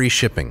free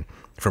shipping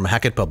from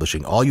Hackett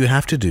Publishing. All you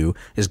have to do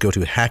is go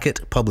to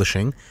Hackett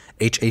Publishing,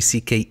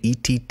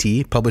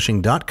 Hackett,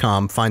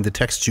 publishing.com, find the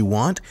text you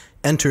want,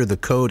 enter the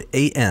code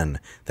AN,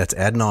 that's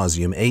ad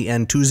nauseum,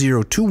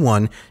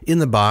 AN2021, in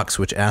the box,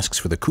 which asks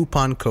for the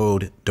coupon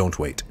code Don't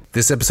Wait.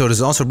 This episode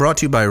is also brought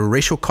to you by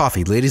Ratio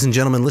Coffee. Ladies and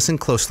gentlemen, listen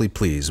closely,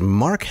 please.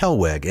 Mark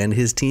Helweg and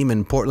his team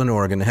in Portland,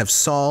 Oregon have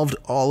solved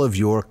all of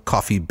your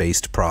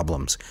coffee-based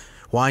problems.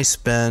 Why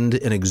spend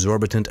an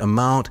exorbitant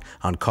amount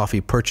on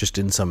coffee purchased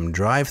in some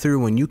drive-thru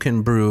when you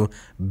can brew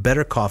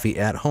better coffee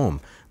at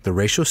home? The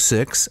Ratio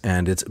 6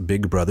 and its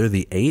big brother,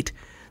 the 8,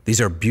 these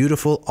are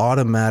beautiful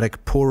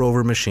automatic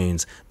pour-over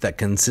machines that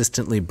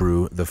consistently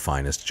brew the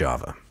finest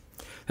Java.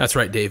 That's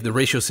right, Dave. The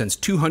Ratio sends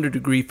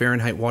 200-degree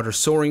Fahrenheit water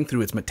soaring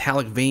through its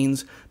metallic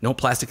veins, no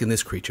plastic in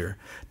this creature,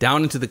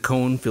 down into the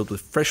cone filled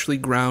with freshly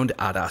ground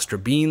ad astra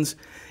beans.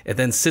 It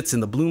then sits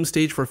in the bloom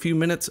stage for a few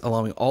minutes,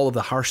 allowing all of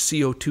the harsh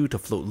CO2 to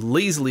float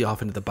lazily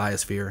off into the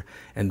biosphere,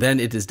 and then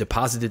it is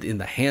deposited in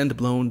the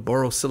hand-blown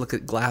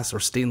borosilicate glass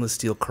or stainless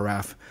steel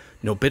carafe.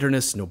 No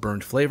bitterness, no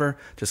burned flavor,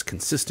 just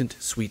consistent,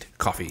 sweet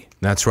coffee.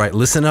 That's right.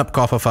 Listen up,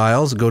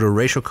 coffophiles. Go to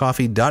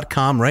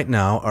ratiocoffee.com right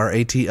now,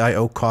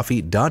 RATIO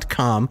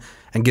coffee.com,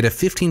 and get a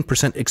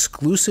 15%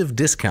 exclusive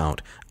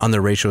discount on the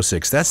Ratio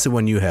 6. That's the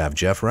one you have,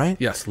 Jeff, right?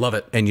 Yes, love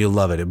it. And you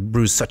love it. It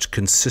brews such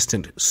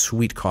consistent,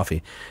 sweet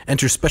coffee.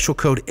 Enter special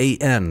code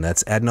AN,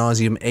 that's ad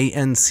nauseum,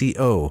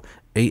 ANCO,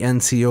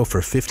 ANCO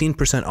for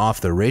 15%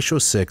 off the Ratio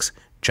 6.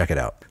 Check it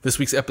out. This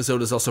week's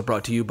episode is also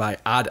brought to you by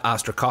Ad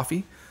Astra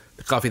Coffee.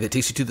 The coffee that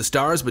takes you to the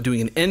stars, but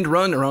doing an end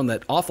run around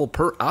that awful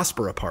per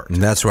aspera part.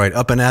 That's right,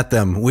 up and at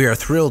them. We are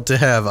thrilled to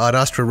have Ad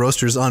Astra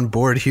Roasters on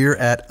board here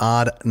at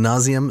Ad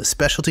Nauseam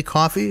Specialty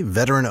Coffee,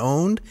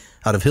 veteran-owned,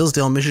 out of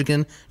Hillsdale,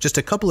 Michigan, just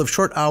a couple of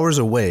short hours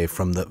away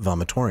from the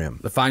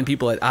vomitorium. The fine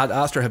people at Ad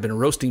Astra have been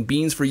roasting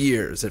beans for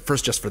years, at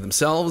first just for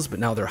themselves, but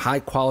now their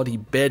high-quality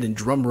bed and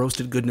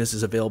drum-roasted goodness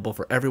is available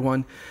for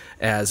everyone.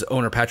 As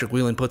owner Patrick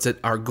Whelan puts it,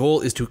 our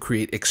goal is to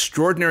create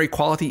extraordinary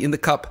quality in the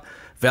cup,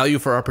 value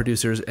for our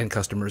producers and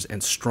customers,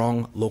 and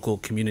strong local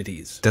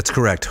communities. That's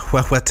correct.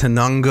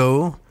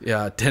 Huehuetenango.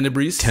 Yeah,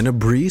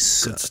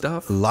 Tenebris. Good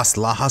stuff. Las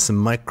Lajas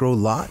Micro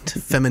Lot.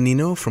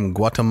 Femenino from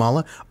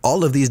Guatemala.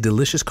 All of these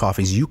delicious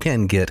coffees you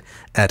can get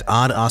at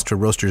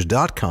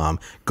adastraroasters.com.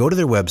 Go to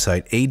their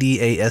website,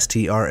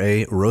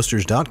 ADASTRA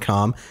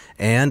roasters.com,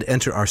 and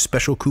enter our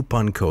special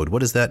coupon code.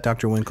 What is that,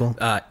 Dr. Winkle?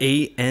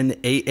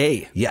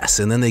 ANAA. Yes,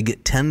 and then they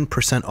get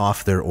 10%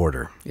 off their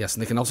order. Yes,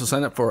 and they can also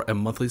sign up for a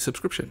monthly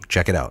subscription.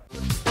 Check it out.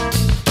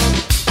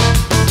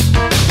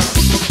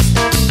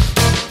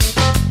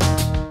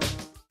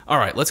 All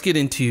right, let's get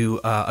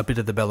into a bit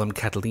of the Bellum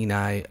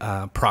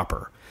Catilinae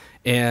proper.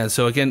 And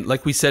so again,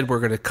 like we said, we're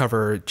going to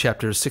cover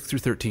chapters 6 through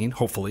 13,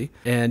 hopefully.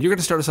 And you're going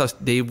to start us off,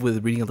 Dave,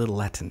 with reading a little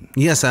Latin.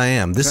 Yes, I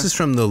am. This is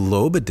from the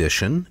Loeb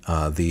edition.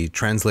 The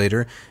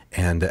translator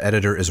and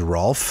editor is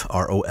Rolfe,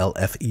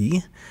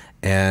 R-O-L-F-E.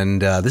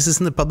 And this is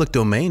in the public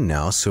domain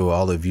now, so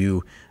all of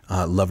you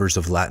lovers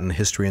of Latin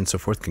history and so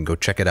forth can go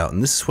check it out.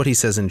 And this is what he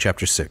says in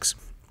chapter 6.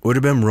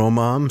 Urbem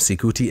Romam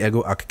sicuti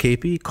ego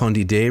accepi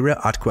condidere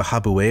atque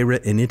habuere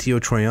initio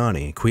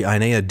Trojani, qui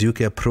Aenea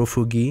duce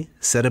profugi,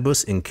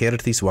 sedibus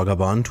incertis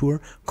vagabantur,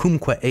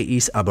 cumque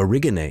eis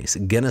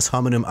aborigenes genus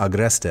hominum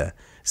agreste,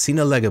 sine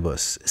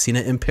legibus,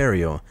 sine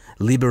imperio,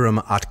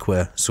 liberum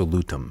atque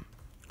solutum.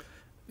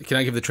 Can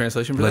I give the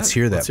translation for Let's that?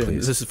 hear that,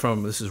 please. This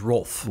is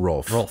Rolfe.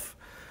 Rolfe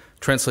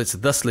Translates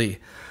thusly: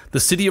 the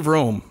city of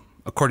Rome,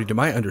 according to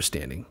my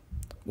understanding,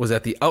 was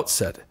at the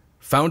outset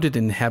founded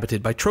and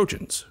inhabited by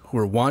Trojans, who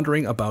were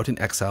wandering about in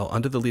exile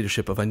under the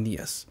leadership of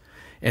Aeneas,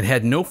 and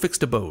had no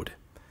fixed abode.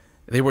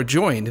 They were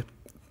joined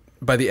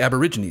by the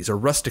aborigines, or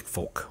rustic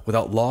folk,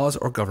 without laws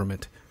or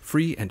government,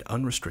 free and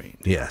unrestrained.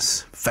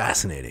 Yes,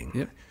 fascinating.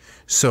 Yep.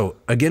 So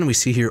again, we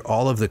see here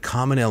all of the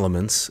common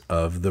elements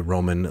of the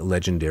Roman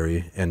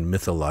legendary and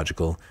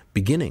mythological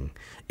beginning.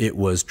 It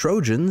was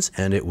Trojans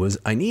and it was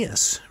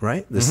Aeneas,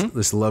 right?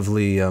 This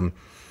lovely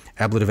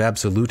ablative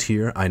absolute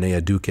here,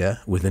 Aenea Duce,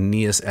 with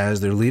Aeneas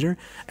as their leader.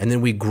 And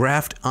then we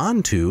graft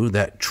onto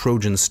that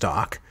Trojan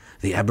stock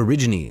the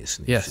Aborigines,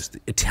 yes,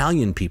 the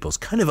Italian peoples,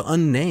 kind of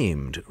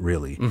unnamed,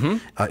 really.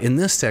 In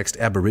this text,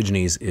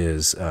 Aborigines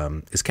is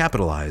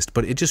capitalized,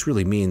 but it just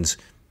really means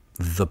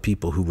the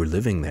people who were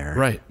living there.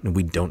 Right. And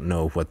we don't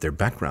know what their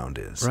background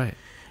is. Right.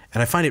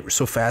 And I find it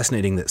so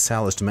fascinating that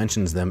Sallust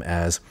mentions them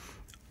as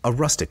a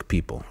rustic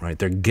people, right?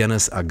 They're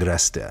genus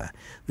agreste.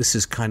 This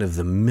is kind of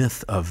the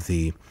myth of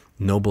the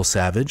noble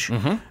savage,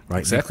 right?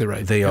 Exactly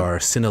right. They are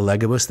sine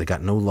legibus, they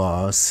got no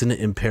laws, sine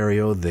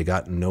imperio, they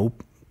got no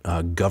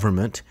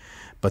government,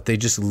 but they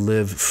just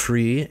live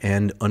free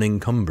and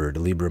unencumbered,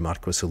 librum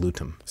atque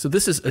salutum. So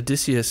this is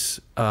Odysseus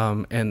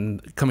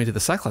and coming to the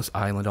Cyclops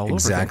Island all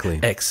Exactly. over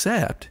again,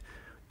 except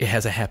it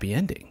has a happy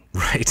ending.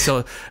 Right.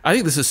 So I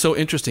think this is so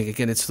interesting.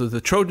 Again, it's the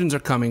Trojans are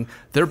coming.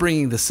 They're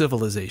bringing the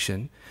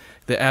civilization.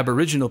 The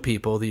Aboriginal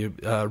people, the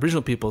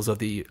original peoples of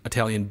the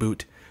Italian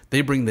boot,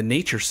 they bring the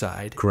nature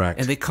side. Correct.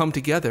 And they come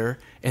together,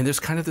 and there's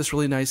kind of this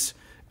really nice,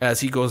 as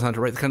he goes on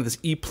to write, kind of this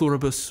e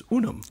pluribus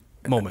unum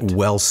moment.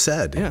 Well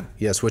said. Yeah.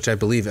 Yes, which I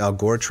believe Al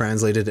Gore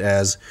translated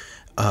as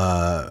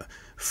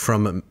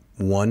from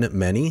one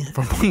many.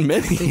 From one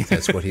many.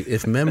 That's what he,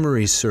 if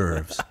memory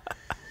serves.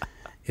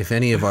 If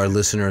any of our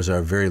listeners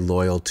are very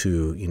loyal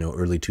to,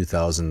 early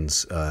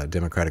 2000s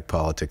democratic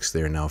politics,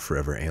 they are now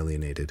forever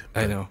alienated.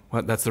 I know.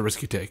 Well, that's the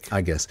risk you take.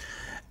 I guess.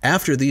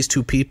 After these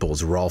two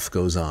peoples, Rolf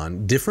goes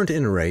on, different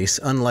in race,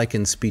 unlike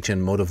in speech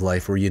and mode of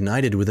life, were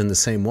united within the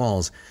same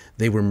walls.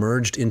 They were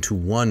merged into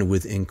one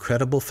with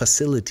incredible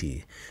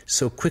facility.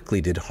 So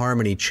quickly did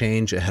harmony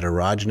change a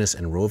heterogeneous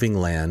and roving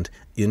land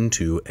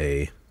into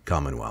a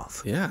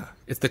commonwealth. Yeah.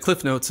 It's the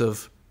cliff notes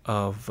of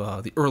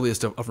the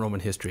earliest of Roman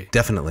history.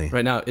 Definitely.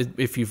 Right now,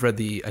 if you've read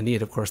the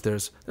Aeneid, of course,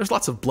 there's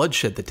lots of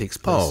bloodshed that takes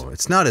place. Oh,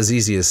 it's not as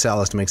easy as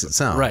Sallust makes it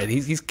sound. Right.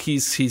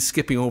 He's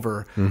skipping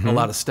over a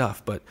lot of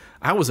stuff, but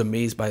I was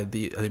amazed by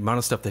the amount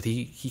of stuff that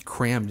he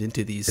crammed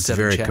into these It's 7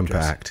 very chapters.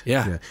 compact.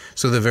 Yeah.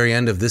 So the very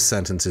end of this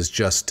sentence is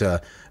just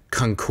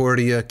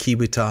concordia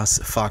civitas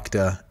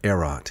facta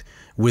erat.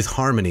 With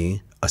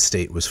harmony, a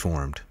state was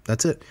formed.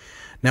 That's it.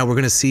 Now we're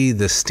going to see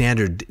the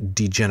standard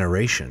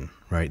degeneration,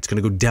 right? It's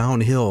going to go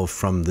downhill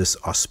from this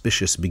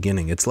auspicious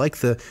beginning. It's like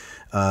the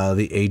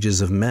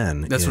ages of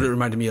men. That's what it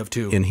reminded me of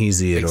too. In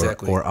Hesiod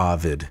Exactly. or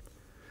Ovid.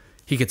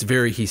 He gets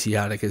very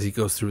Hesiodic as he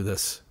goes through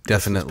this.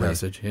 Definitely.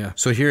 This passage. Yeah.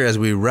 So here, as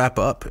we wrap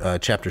up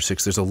chapter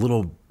 6, there's a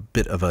little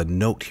bit of a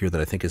note here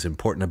that I think is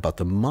important about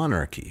the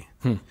monarchy.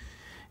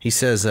 He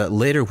says,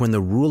 later when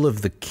the rule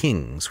of the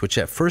kings, which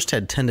at first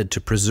had tended to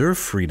preserve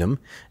freedom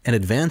and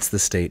advance the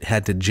state,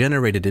 had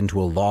degenerated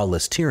into a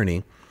lawless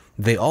tyranny,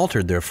 they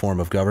altered their form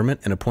of government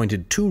and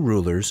appointed 2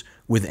 rulers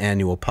with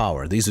annual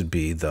power. These would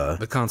be the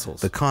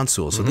consuls. The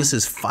consuls. So this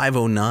is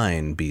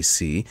 509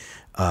 BC,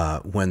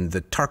 when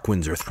the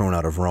Tarquins are thrown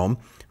out of Rome.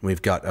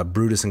 We've got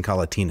Brutus and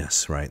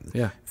Collatinus, right?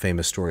 Yeah.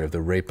 Famous story of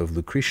the rape of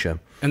Lucretia.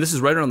 And this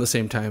is right around the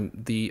same time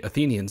the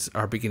Athenians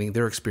are beginning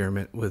their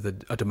experiment with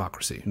a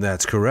democracy.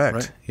 That's correct.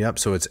 Right? Yep.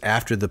 So it's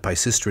after the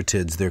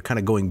Pisistratids. They're kind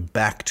of going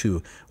back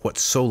to what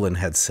Solon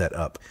had set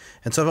up.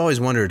 And so I've always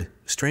wondered,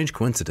 strange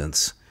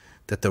coincidence,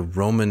 that the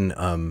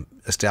Roman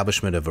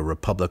establishment of a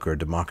republic or a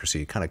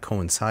democracy kind of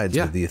coincides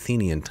with the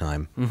Athenian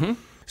time.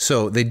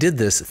 So they did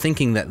this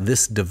thinking that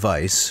this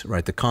device,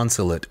 right, the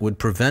consulate, would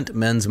prevent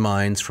men's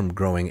minds from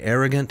growing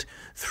arrogant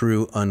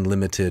through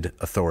unlimited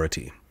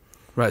authority.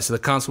 Right. So the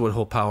consul would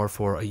hold power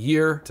for a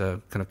year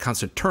to kind of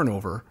constant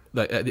turnover.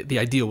 The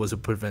ideal was to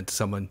prevent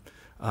someone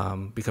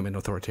becoming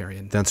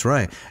authoritarian. That's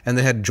right. And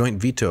they had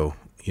joint veto.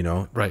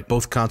 Right.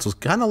 Both consuls,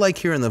 kind of like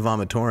here in the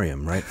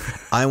vomitorium, right?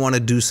 I want to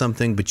do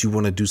something, but you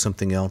want to do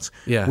something else.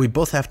 Yeah. We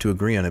both have to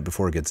agree on it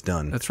before it gets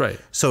done. That's right.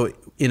 So,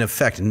 in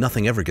effect,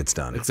 nothing ever gets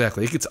done.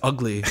 Exactly. It gets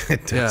ugly.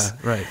 It does. Yeah,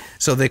 right.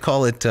 So they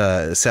call it,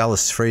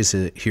 Sallust's phrase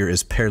here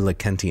is per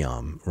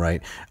licentiam,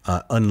 right?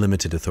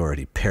 Unlimited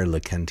authority, per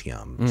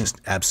licentiam,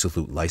 just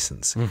absolute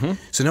license.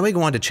 So now we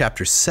go on to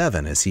chapter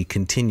 7 as he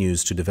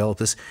continues to develop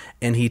this,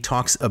 and he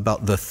talks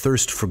about the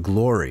thirst for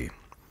glory.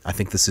 I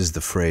think this is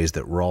the phrase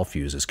that Rolf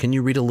uses. Can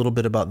you read a little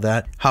bit about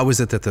that? How is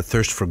it that the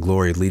thirst for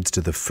glory leads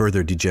to the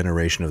further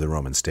degeneration of the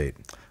Roman state?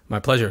 My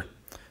pleasure.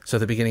 So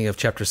at the beginning of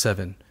chapter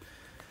 7.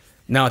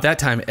 Now at that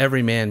time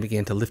every man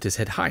began to lift his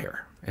head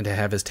higher, and to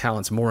have his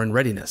talents more in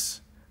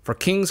readiness. For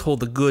kings hold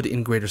the good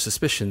in greater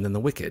suspicion than the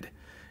wicked,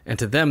 and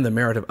to them the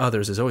merit of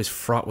others is always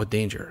fraught with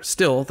danger.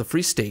 Still, the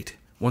free state,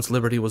 once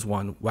liberty was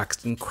won,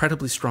 waxed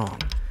incredibly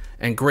strong,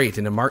 and great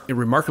in a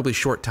remarkably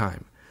short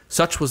time.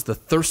 Such was the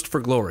thirst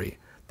for glory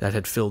that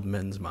had filled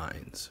men's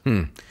minds.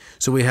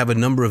 So we have a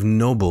number of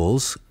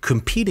nobles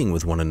competing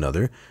with one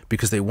another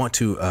because they want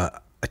to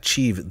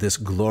achieve this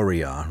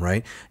gloria,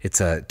 right?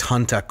 It's a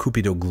tanta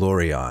cupido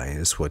gloriae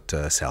is what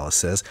Sallust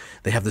says.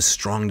 They have this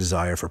strong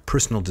desire for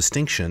personal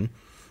distinction,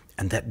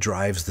 and that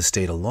drives the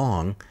state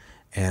along.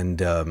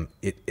 And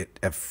it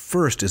at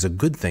first is a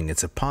good thing.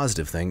 It's a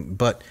positive thing,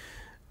 but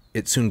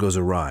it soon goes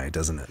awry,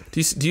 doesn't it?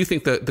 Do you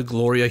think that the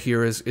Gloria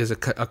here is a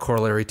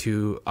corollary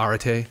to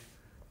arete?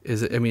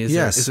 Is it? I mean,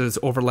 is there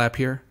overlap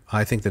here?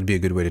 I think that'd be a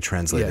good way to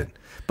translate it.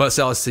 But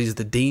Sallust sees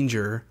the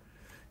danger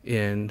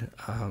in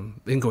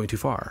going too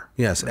far.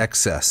 Yes,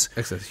 excess.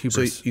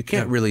 Hubris. So you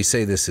can't really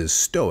say this is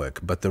Stoic,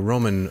 but the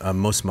Roman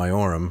mos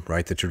maiorum,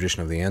 right, the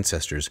tradition of the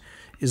ancestors,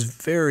 is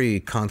very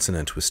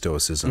consonant with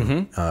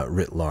Stoicism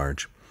writ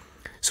large.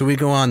 So we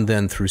go on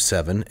then through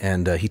 7,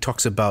 and he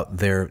talks about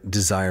their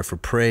desire for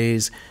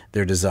praise,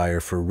 their desire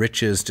for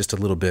riches. Just a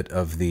little bit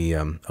of the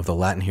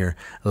Latin here.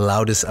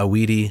 Laudis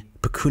avidi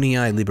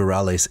pecuniae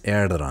liberales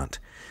errant.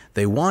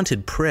 They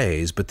wanted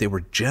praise, but they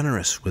were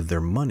generous with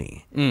their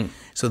money.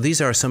 So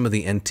these are some of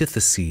the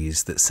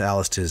antitheses that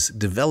Sallust is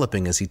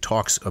developing as he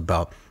talks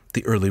about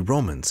the early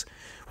Romans.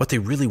 What they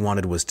really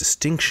wanted was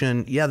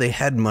distinction. Yeah, they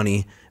had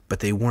money, but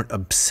they weren't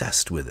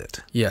obsessed with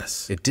it.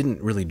 Yes. It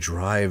didn't really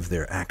drive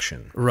their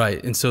action.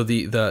 Right. And so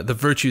the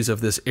virtues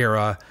of this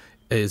era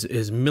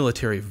is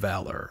military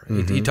valor.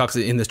 He talks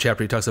in this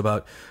chapter, he talks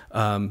about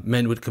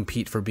men would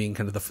compete for being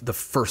kind of the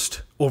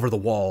first over the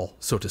wall,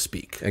 so to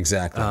speak.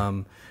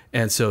 Exactly.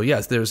 And so,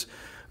 yes, there's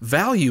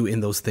value in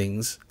those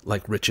things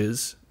like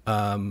riches,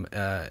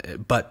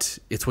 but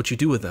it's what you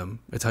do with them.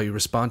 It's how you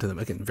respond to them.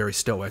 Again, very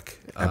Stoic.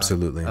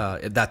 Absolutely.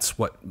 That's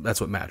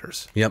what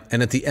matters. Yep.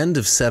 And at the end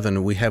of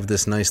 7, we have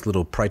this nice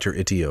little praeter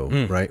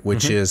itio, right?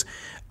 Which is,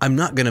 I'm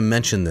not going to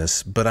mention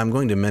this, but I'm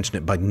going to mention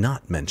it by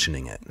not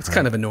mentioning it. It's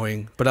kind of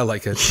annoying, but I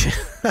like it.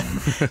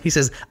 He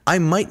says, I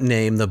might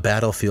name the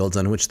battlefields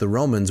on which the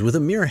Romans, with a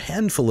mere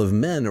handful of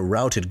men,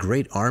 routed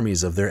great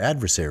armies of their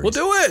adversaries. We'll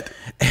do it!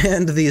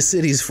 And the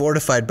cities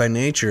fortified by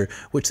nature,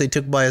 which they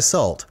took by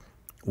assault.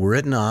 Were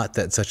it not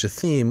that such a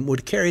theme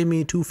would carry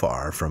me too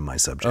far from my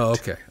subject. Oh,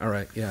 okay. All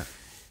right. Yeah.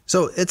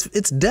 So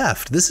it's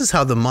deft. This is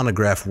how the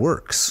monograph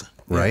works,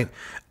 right?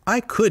 Yeah.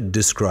 I could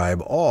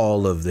describe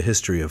all of the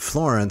history of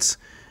Florence,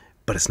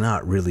 but it's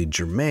not really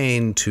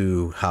germane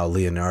to how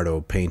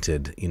Leonardo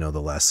painted,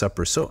 the Last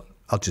Supper. So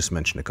I'll just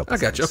mention a couple I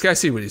got you. Okay, I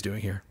see what he's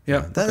doing here.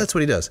 Yeah. That's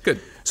what he does. Good.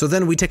 So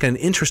then we take an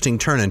interesting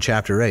turn in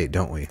chapter 8,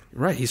 don't we?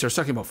 Right. He starts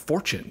talking about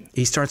fortune.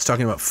 He starts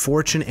talking about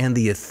fortune and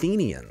the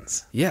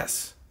Athenians.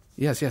 Yes.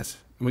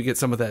 We get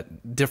some of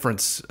that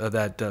difference,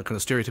 that kind of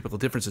stereotypical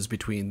differences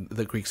between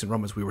the Greeks and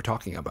Romans we were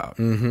talking about.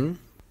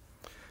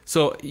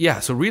 So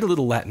read a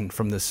little Latin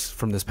from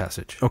this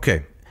passage.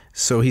 Okay.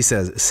 So he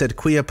says, Sed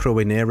quia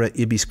provenere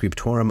ibi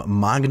scriptorum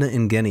magna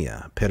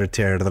ingenia per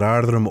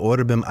terrarum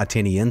orbem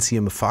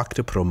Atheniensium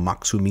facta pro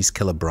maximis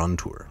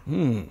celebrantur.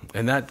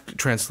 And that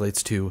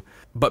translates to,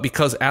 but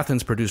because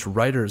Athens produced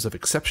writers of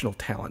exceptional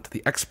talent,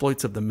 the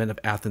exploits of the men of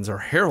Athens are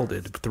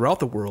heralded throughout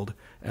the world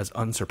as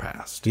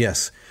unsurpassed.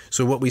 Yes.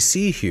 So what we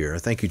see here,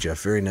 thank you,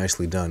 Jeff, very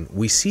nicely done.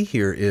 We see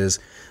here is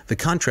the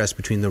contrast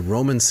between the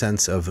Roman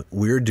sense of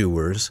we're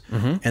doers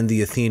and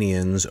the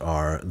Athenians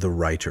are the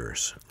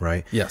writers,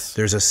 right? Yes.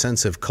 There's a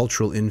sense of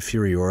cultural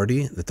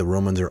inferiority that the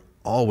Romans are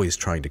always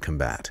trying to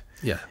combat.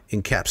 Yeah.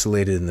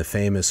 Encapsulated in the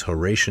famous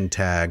Horatian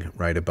tag,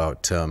 right,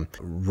 about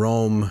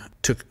Rome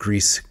took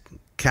Greece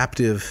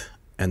captive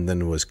and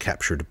then was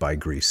captured by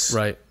Greece,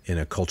 right, in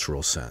a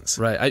cultural sense.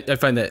 Right. I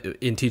find that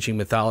in teaching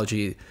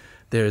mythology,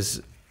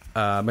 there's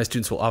my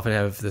students will often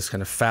have this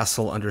kind of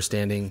facile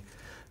understanding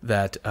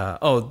that,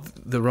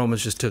 the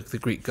Romans just took the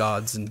Greek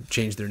gods and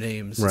changed their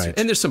names. Right.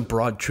 And there's some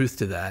broad truth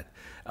to that.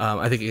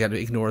 I think it kind of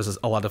ignores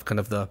a lot of kind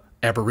of the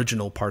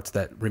aboriginal parts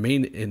that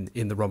remain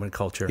in the Roman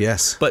culture.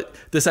 Yes. But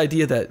this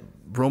idea that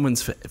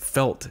Romans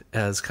felt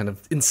as kind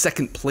of in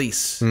second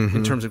place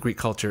in terms of Greek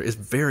culture is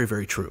very,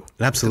 very true.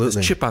 Absolutely.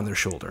 This chip on their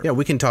shoulder. Yeah,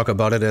 we can talk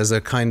about it as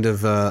a kind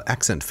of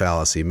accent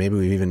fallacy. Maybe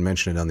we've even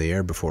mentioned it on the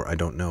air before. I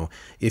don't know.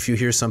 If you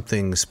hear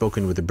something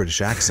spoken with a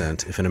British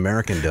accent, if an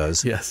American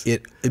does, yes,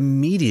 it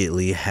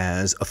immediately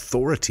has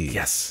authority.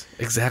 Yes,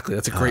 exactly.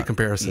 That's a great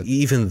comparison.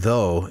 Even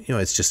though,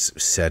 it's just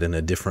said in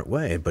a different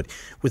way. But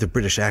with a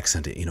British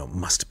accent, it,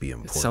 must be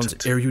important. It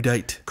sounds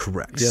erudite.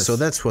 Correct. Yes. So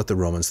that's what the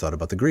Romans thought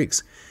about the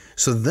Greeks.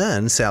 So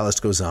then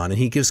Sallust goes on and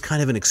he gives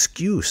kind of an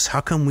excuse.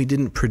 How come we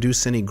didn't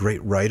produce any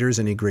great writers,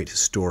 any great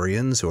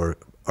historians or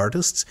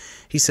artists?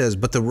 He says,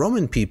 but the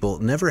Roman people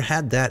never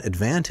had that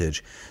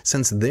advantage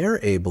since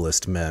their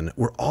ablest men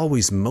were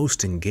always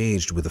most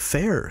engaged with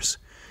affairs.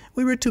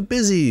 We were too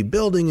busy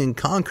building and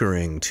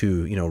conquering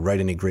to, write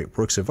any great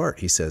works of art,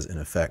 he says, in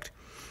effect.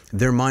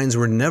 Their minds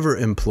were never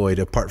employed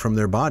apart from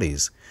their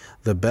bodies.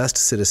 The best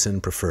citizen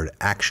preferred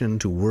action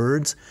to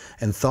words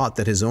and thought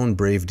that his own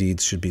brave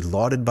deeds should be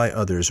lauded by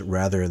others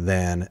rather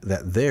than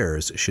that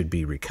theirs should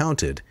be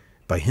recounted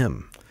by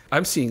him.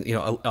 I'm seeing,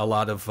 a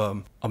lot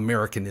of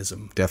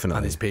Americanism Definitely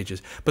on these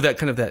pages, but that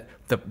kind of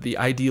the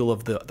ideal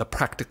of the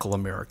practical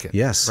American.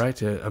 Yes. Right.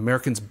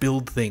 Americans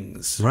build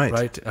things. Right.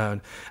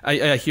 Right.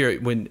 I hear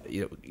it when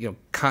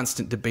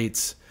constant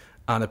debates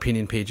on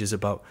opinion pages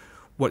about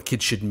what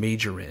kids should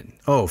major in.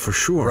 Oh, for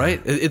sure.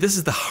 Right? This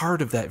is the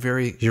heart of that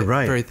very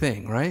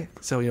thing, right?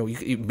 So,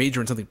 you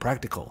major in something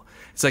practical.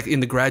 It's like in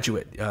The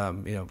Graduate,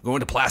 go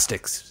into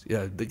plastics.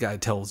 The guy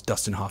tells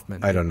Dustin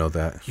Hoffman. I don't know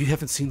that. You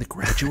haven't seen The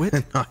Graduate?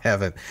 No, I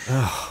haven't.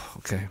 Oh,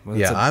 okay.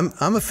 Well,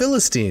 I'm a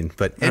Philistine.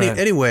 But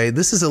anyway,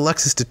 this is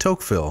Alexis de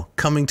Tocqueville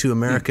coming to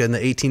America in the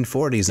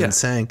 1840s and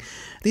saying,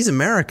 these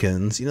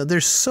Americans, they're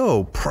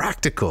so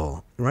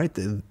practical, right?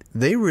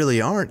 They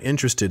really aren't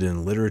interested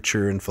in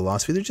literature and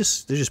philosophy. They're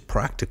just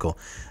practical.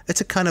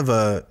 It's a kind of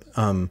a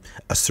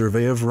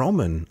survey of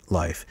Roman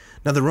life.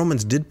 Now, the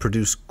Romans did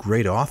produce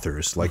great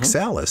authors like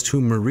Sallust,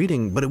 whom we're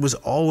reading, but it was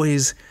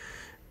always,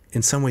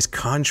 in some ways,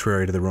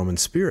 contrary to the Roman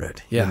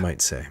spirit, you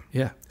might say.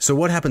 Yeah. So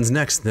what happens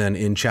next then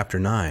in chapter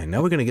 9?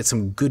 Now we're going to get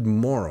some good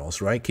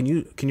morals, right? Can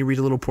you read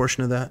a little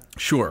portion of that?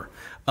 Sure.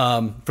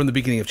 From the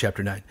beginning of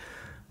chapter 9.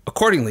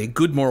 Accordingly,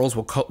 good morals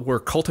were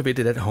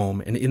cultivated at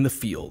home and in the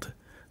field.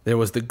 There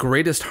was the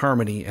greatest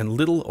harmony and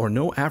little or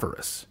no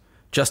avarice.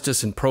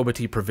 Justice and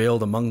probity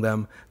prevailed among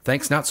them,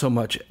 thanks not so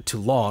much to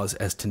laws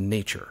as to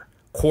nature.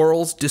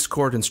 Quarrels,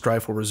 discord, and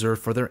strife were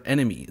reserved for their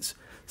enemies.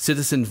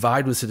 Citizen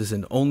vied with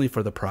citizen only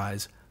for the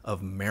prize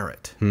of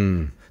merit.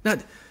 Now,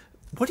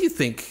 what do you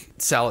think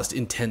Sallust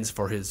intends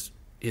for his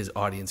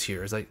audience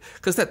here? Is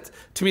because that,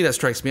 to me, that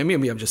strikes me.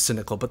 Maybe I'm just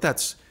cynical, but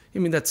that's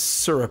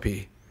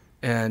syrupy,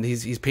 and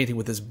he's painting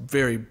with this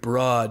very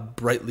broad,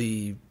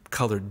 brightly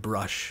colored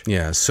brush.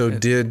 Yeah. So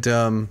did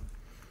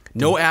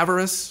no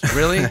avarice,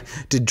 really?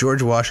 Did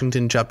George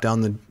Washington chop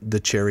down the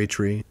cherry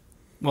tree?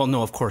 Well,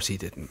 no, of course he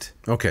didn't.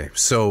 Okay.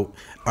 So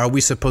are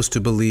we supposed to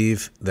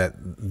believe that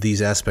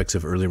these aspects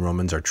of early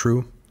Romans are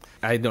true?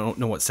 I don't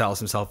know what Sallust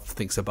himself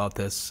thinks about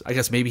this. I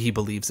guess maybe he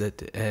believes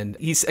it, and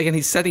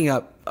he's setting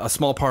up a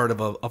small part of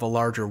a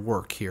larger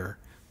work here.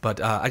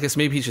 But I guess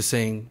maybe he's just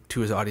saying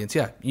to his audience,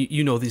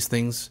 you know these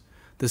things.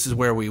 This is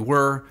where we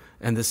were,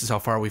 and this is how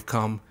far we've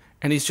come.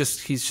 And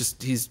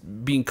he's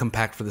being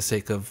compact for the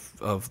sake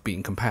of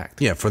being compact.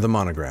 Yeah, for the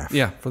monograph.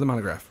 Yeah, for the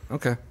monograph.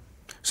 Okay.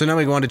 So now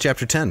we go on to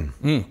chapter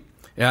 10.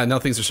 Yeah, now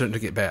things are starting to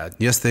get bad.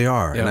 Yes, they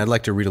are. Yeah. And I'd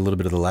like to read a little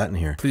bit of the Latin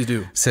here. Please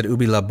do. Sed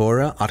ubi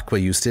labora atque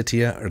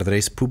justitia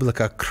res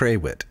publica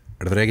crevit,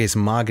 reges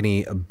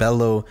magni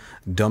bello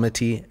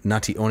domiti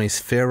nationes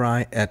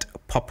ferae et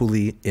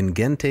populi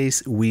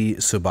ingentes vi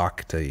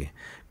subacti,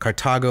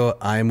 Carthago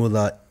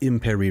aemula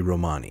imperi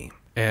Romani.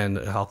 And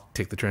I'll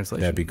take the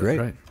translation. That'd be great.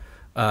 Right.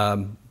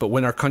 But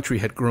when our country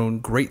had grown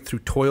great through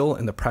toil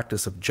and the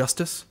practice of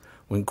justice,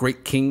 when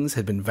great kings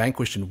had been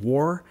vanquished in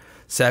war,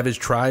 savage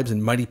tribes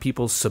and mighty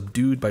peoples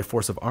subdued by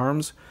force of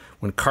arms,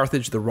 when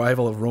Carthage, the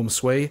rival of Rome's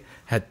sway,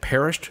 had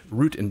perished,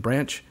 root and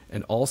branch,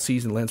 and all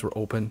seas and lands were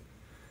open,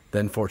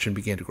 then fortune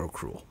began to grow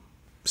cruel.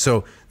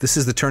 So this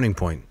is the turning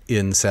point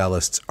in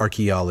Sallust's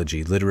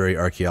archaeology, literary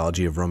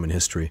archaeology of Roman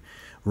history.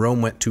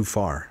 Rome went too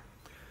far.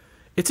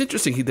 It's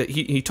interesting that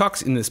he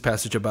talks in this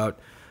passage about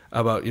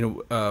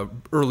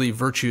early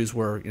virtues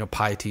were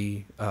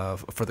piety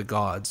for the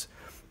gods,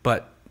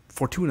 but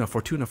fortuna,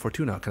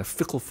 kind of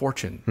fickle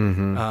fortune.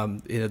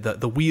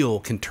 The wheel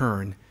can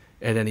turn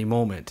at any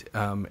moment,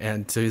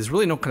 and so there's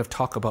really no kind of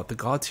talk about the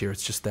gods here.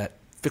 It's just that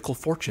fickle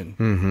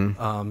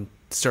fortune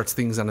starts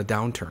things on a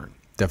downturn.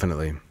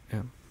 Definitely.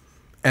 Yeah.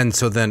 And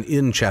so then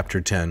in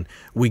chapter 10,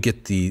 we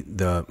get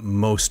the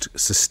most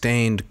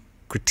sustained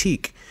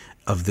critique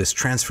of this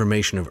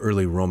transformation of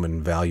early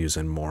Roman values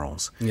and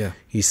morals. Yeah.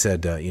 He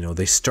said,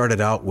 they started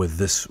out with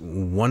this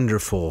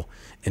wonderful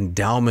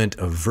endowment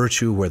of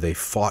virtue where they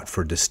fought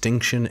for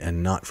distinction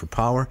and not for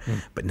power.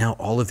 But now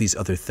all of these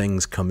other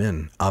things come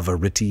in.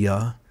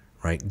 Avaritia,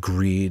 right?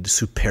 Greed,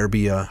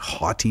 superbia,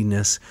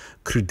 haughtiness,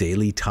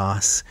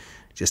 crudelitas,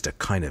 just a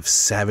kind of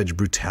savage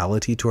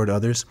brutality toward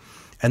others.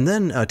 And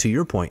then, to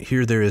your point,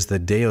 here there is the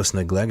Deus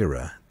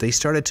negligere. They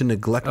started to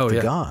neglect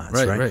the gods,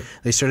 right?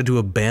 They started to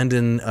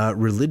abandon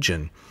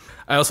religion.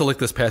 I also like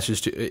this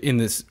passage in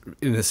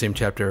the same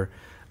chapter.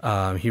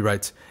 He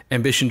writes,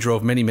 "Ambition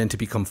drove many men to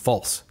become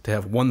false, to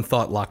have one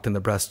thought locked in the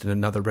breast and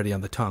another ready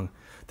on the tongue."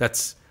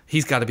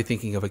 He's got to be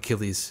thinking of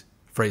Achilles'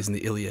 phrase in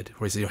the Iliad,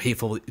 where he says,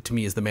 "Hateful to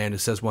me is the man who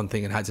says one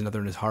thing and hides another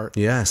in his heart."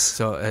 Yes.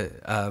 So,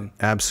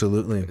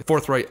 absolutely.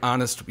 Forthright,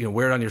 honest,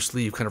 wear it on your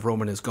sleeve, kind of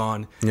Roman is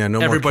gone. Yeah,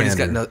 no Everybody's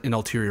more got an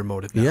ulterior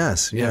motive now.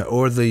 Yes, yeah.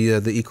 Or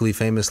the equally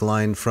famous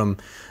line from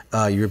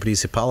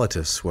Euripides'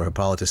 Hippolytus, where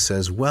Hippolytus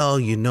says, "Well,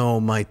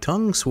 my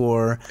tongue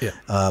swore,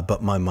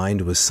 but my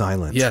mind was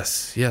silent."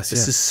 Yes.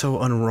 This is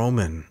so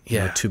un-Roman,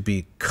 Yeah. to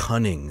be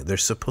cunning. They're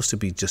supposed to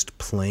be just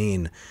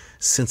plain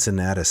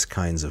Cincinnatus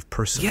kinds of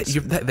persons.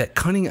 Yeah, that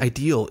cunning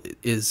ideal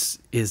is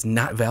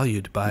not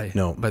valued by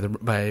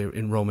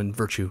in Roman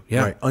virtue.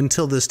 Yeah, right.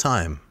 Until this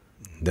time,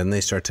 then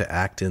they start to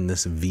act in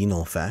this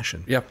venal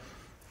fashion. Yep.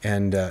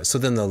 And so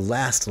then the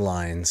last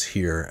lines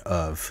here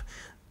of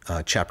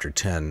chapter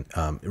 10,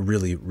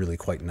 really, really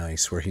quite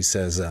nice, where he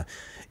says,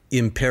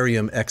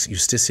 "Imperium ex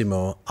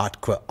justissimo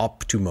atque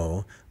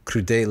optumo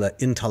crudele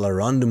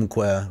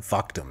intolerandumque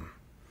factum."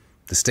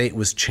 The state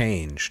was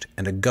changed,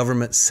 and a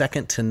government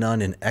second to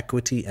none in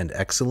equity and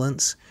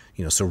excellence,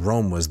 so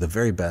Rome was the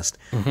very best,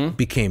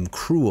 became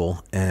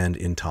cruel and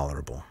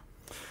intolerable.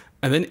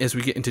 And then as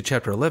we get into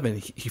chapter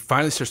 11, he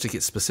finally starts to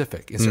get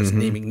specific and starts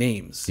naming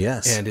names.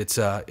 Yes. And it's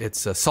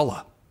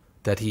Sulla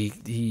that he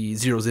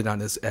zeroes in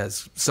on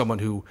as someone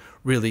who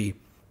really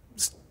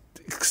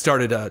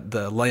started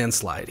the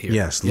landslide here.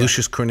 Yes,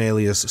 Lucius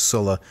Cornelius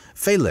Sulla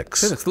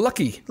Felix. Felix,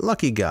 the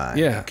lucky guy.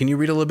 Yeah. Can you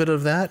read a little bit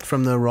of that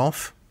from the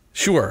Rolf?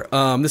 Sure.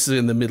 This is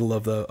in the middle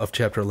of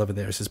chapter 11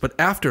 there. It says, but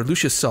after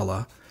Lucius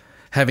Sulla,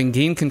 having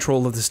gained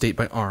control of the state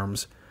by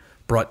arms,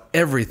 brought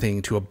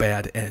everything to a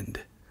bad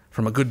end.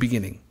 From a good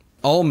beginning,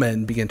 all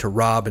men began to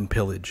rob and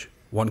pillage.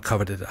 One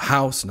coveted a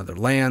house, another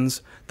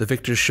lands. The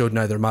victors showed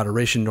neither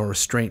moderation nor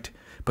restraint,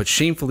 but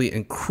shamefully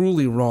and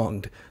cruelly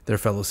wronged their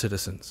fellow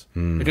citizens.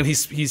 Again,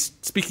 he's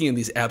speaking in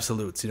these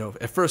absolutes.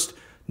 At first,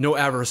 no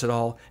avarice at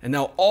all, and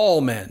now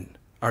all men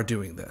are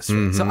doing this.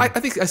 Right? So I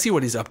think I see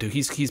what he's up to.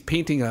 He's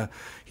painting a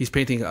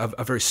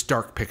very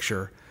stark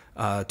picture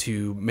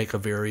to make a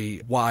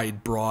very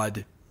wide,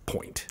 broad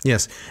point.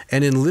 Yes,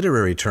 and in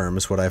literary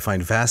terms, what I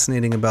find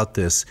fascinating about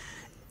this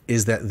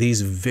is that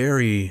these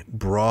very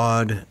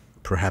broad,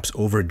 perhaps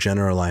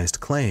overgeneralized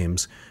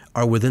claims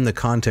are within the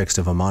context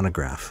of a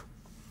monograph.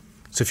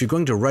 So if you're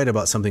going to write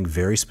about something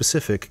very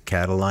specific,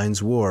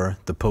 Catiline's War,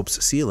 the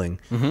Pope's sealing,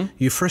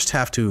 you first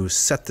have to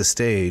set the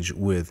stage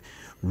with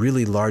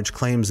really large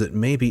claims that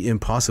may be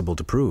impossible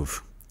to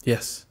prove.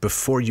 Yes.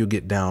 Before you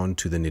get down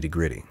to the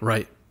nitty-gritty.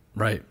 Right.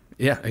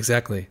 Yeah,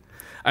 exactly.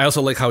 I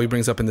also like how he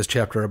brings up in this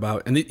chapter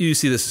about, and you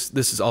see this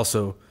is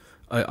also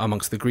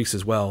amongst the Greeks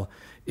as well,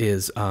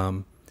 is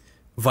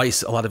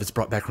vice, a lot of it's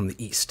brought back from the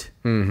East.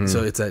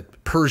 So it's a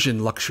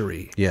Persian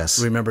luxury.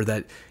 Yes. Remember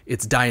that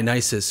it's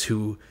Dionysus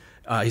who,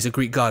 he's a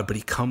Greek god, but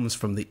he comes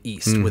from the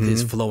East with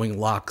his flowing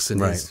locks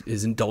and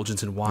his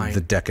indulgence in wine.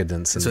 The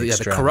decadence and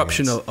the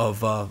corruption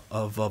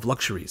of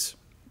luxuries.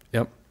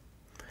 Yep.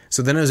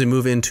 So then as we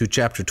move into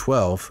chapter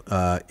 12,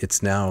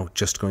 it's now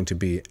just going to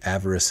be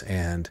avarice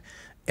and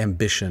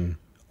ambition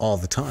all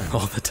the time.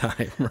 All the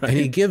time, right. And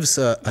he gives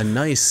a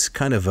nice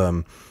kind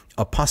of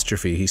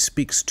apostrophe. He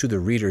speaks to the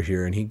reader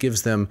here, and he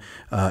gives them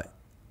a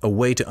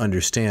way to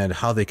understand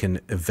how they can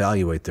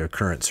evaluate their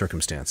current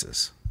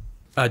circumstances.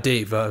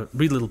 Dave,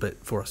 read a little bit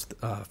for us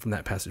from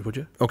that passage, would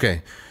you?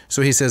 Okay.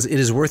 So he says, "It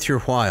is worth your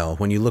while,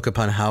 when you look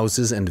upon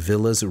houses and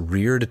villas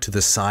reared to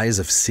the size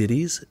of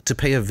cities, to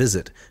pay a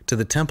visit to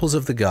the temples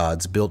of the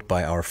gods built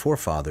by our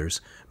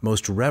forefathers,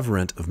 most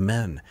reverent of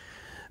men.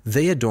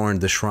 They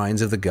adorned the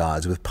shrines of the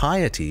gods with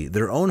piety,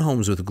 their own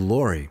homes with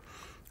glory,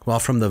 while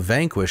from the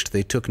vanquished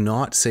they took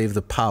naught save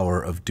the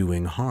power of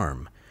doing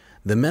harm.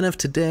 The men of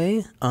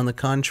today, on the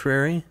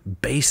contrary,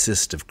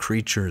 basest of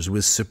creatures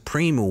with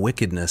supreme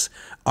wickedness,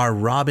 are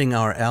robbing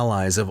our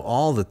allies of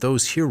all that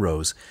those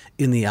heroes,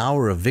 in the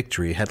hour of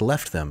victory, had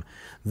left them.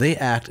 They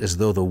act as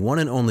though the one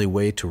and only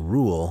way to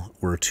rule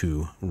were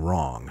to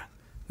wrong."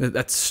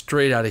 That's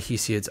straight out of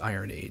Hesiod's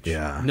Iron Age.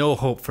 Yeah. No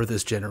hope for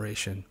this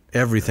generation.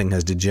 Everything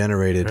has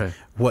degenerated. Right.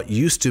 What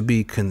used to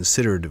be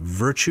considered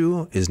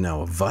virtue is now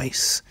a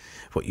vice.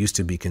 What used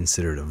to be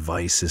considered a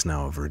vice is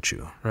now a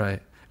virtue.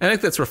 Right. And I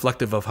think that's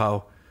reflective of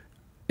how,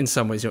 in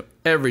some ways,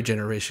 every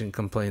generation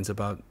complains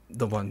about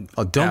the one.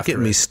 Oh, don't get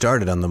me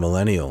started on the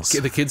millennials.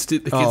 The kids these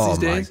days. Oh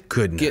my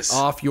goodness! Get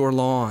off your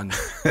lawn.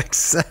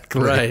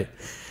 Exactly. Right.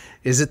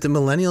 Is it the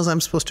millennials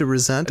I'm supposed to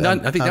resent? No,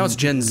 I think now it's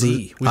Gen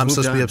Z. I'm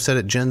supposed to be upset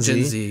at Gen Z?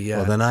 Gen Z, yeah.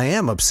 Well, then I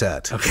am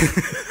upset. Okay.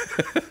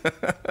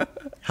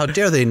 How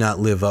dare they not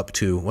live up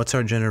to, what's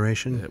our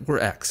generation? We're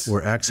X.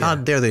 We're X. Yeah. How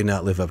dare they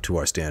not live up to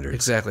our standards?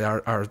 Exactly.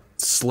 Our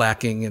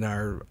slacking and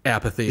our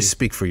apathy. You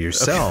speak for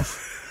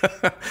yourself.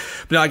 But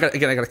now I got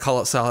to call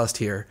out Sallust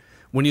here.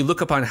 When you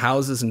look upon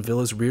houses and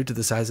villas reared to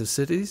the size of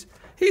cities,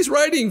 he's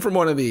writing from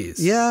one of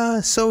these. Yeah,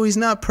 so he's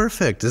not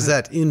perfect. Does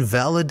that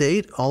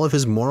invalidate all of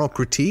his moral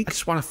critique? I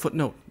just want a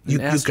footnote,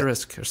 an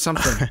asterisk or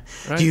something.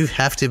 Right? Do you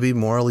have to be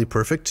morally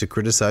perfect to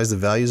criticize the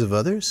values of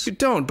others? You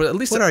don't, but at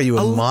least what are you,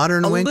 a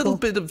modern winkle? A little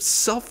bit of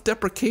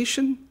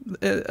self-deprecation,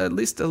 at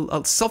least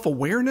a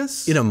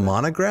self-awareness. In a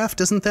monograph,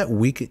 doesn't that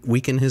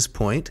weaken his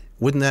point?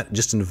 Wouldn't that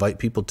just invite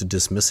people to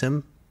dismiss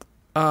him?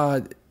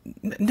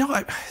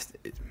 No,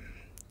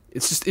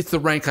 it's the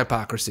rank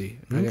hypocrisy.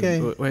 Okay.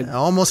 I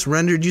almost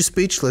rendered you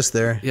speechless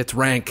there. It's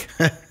rank.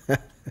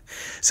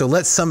 So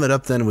let's sum it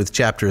up then with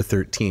chapter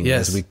 13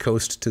 yes. as we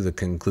coast to the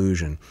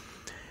conclusion.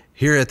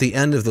 Here at the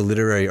end of the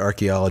literary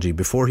archaeology,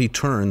 before he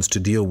turns to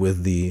deal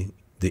with the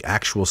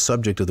actual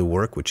subject of the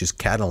work, which is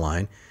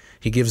Catiline,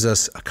 he gives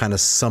us a kind of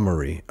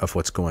summary of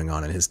what's going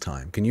on in his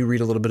time. Can you read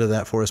a little bit of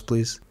that for us,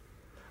 please?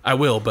 I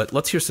will, but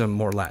let's hear some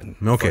more Latin.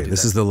 Okay,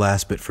 this is the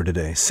last bit for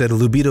today. Sed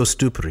lubido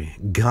stupri,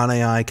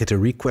 Ganaeae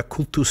caterique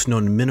cultus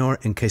non minor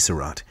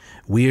incaeserat,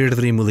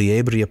 virdri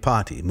muliebria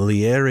pati,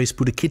 mulieres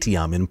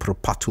pudicitiam in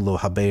propatulo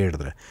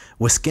haberdre,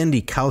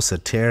 vescendi causa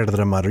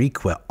terdre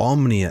marique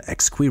omnia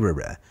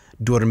exquirere,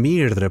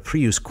 dormirdre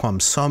prius quam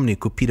somni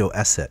cupido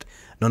esset,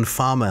 non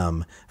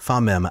famem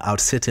aut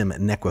sitem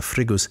neque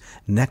frigus,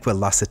 neque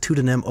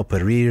lassitudinem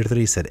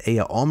operiri, sed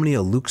ea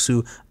omnia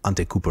luxu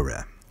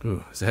antecupere.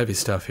 Ooh, it's heavy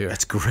stuff here.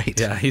 That's great.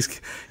 Yeah,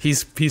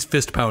 he's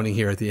fist pounding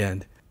here at the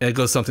end. And it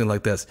goes something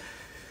like this.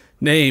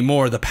 Nay,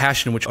 more, the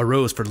passion which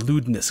arose for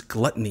lewdness,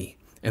 gluttony,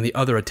 and the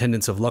other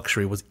attendants of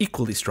luxury was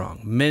equally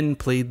strong. Men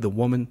played the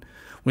woman.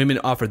 Women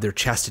offered their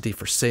chastity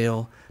for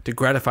sale. To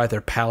gratify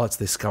their palates,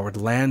 they scoured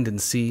land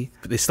and sea.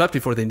 They slept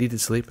before they needed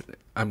sleep.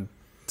 I'm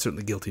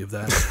certainly guilty of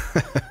that.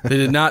 They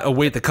did not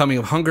await the coming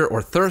of hunger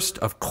or thirst,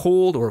 of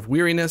cold or of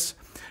weariness,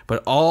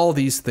 but all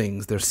these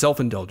things their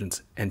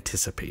self-indulgence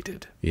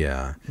anticipated.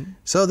 Yeah.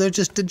 So they're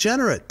just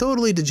degenerate,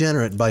 totally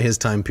degenerate by his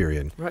time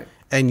period. Right.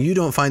 And you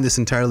don't find this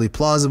entirely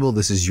plausible.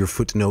 This is your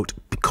footnote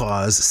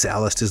because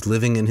Sallust is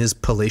living in his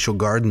palatial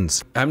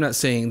gardens. I'm not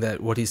saying that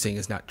what he's saying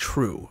is not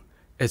true.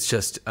 It's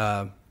just,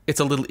 it's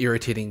a little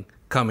irritating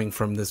coming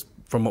from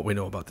what we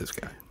know about this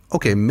guy.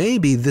 Okay,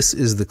 maybe this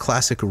is the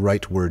classic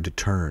rightward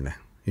turn.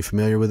 You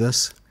familiar with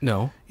this?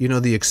 No. You know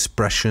the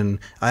expression,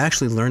 I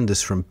actually learned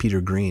this from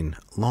Peter Green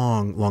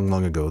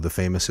long ago, the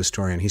famous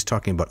historian. He's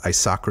talking about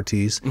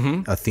Isocrates,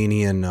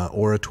 Athenian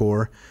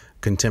orator,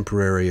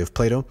 contemporary of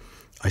Plato.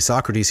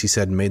 Isocrates, he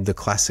said, made the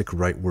classic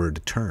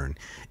rightward turn.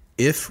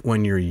 If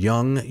when you're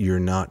young, you're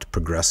not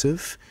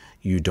progressive,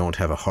 you don't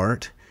have a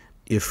heart.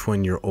 If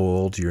when you're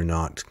old, you're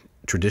not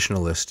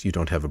traditionalist, you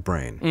don't have a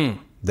brain.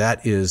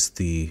 That is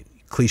the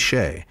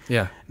cliche.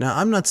 Yeah. Now,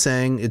 I'm not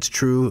saying it's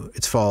true,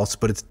 it's false,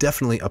 but it's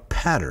definitely a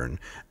pattern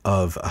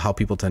of how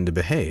people tend to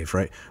behave,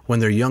 right? When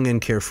they're young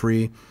and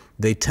carefree,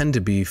 they tend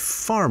to be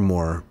far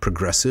more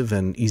progressive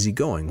and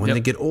easygoing. When they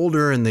get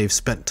older and they've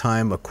spent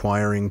time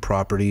acquiring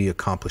property,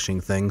 accomplishing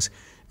things,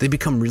 they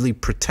become really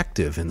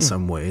protective in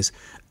some ways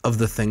of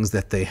the things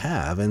that they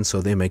have, and so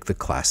they make the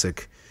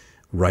classic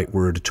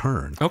rightward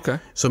turn. Okay.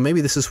 So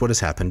maybe this is what has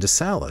happened to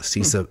Sallust.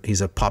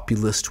 He's a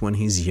populist when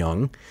he's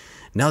young.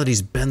 Now that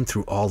he's been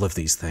through all of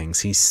these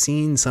things, he's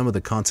seen some of the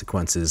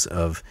consequences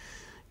of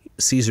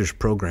Caesar's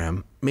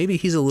program. Maybe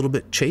he's a little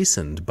bit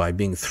chastened by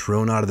being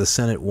thrown out of the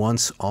Senate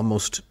once,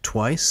 almost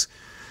twice.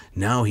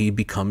 Now he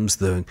becomes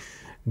the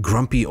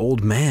grumpy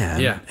old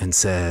man and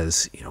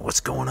says, you know,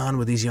 what's going on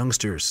with these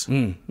youngsters?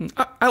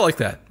 I like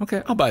that.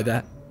 Okay, I'll buy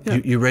that. Yeah.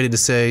 You ready to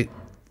say,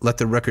 let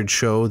the record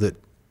show that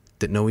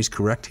no, he's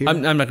correct here?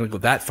 I'm not going to go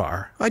that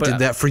far. I did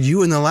that for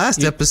you in the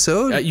last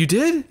episode. You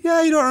did?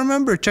 Yeah, you don't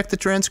remember. Check the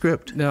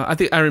transcript. No, I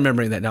think I'm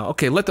remembering that now.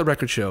 Okay, let the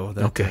record show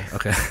that. Okay.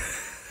 Okay.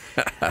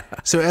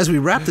 So as we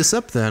wrap this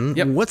up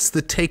then, what's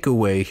the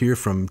takeaway here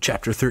from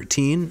chapter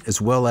 13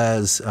 as well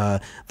as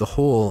the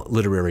whole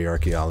literary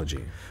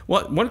archaeology?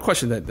 Well, one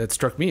question that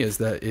struck me is,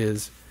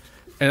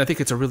 and I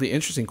think it's a really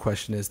interesting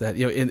question, is that,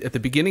 you know, at the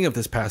beginning of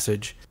this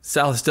passage,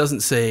 Sallust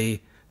doesn't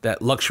say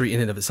that luxury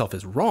in and of itself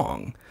is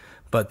wrong,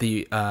 but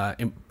the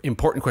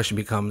important question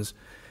becomes,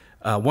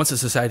 once a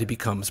society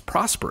becomes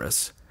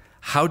prosperous,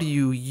 how do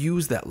you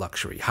use that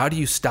luxury? How do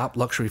you stop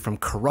luxury from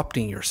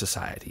corrupting your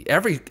society?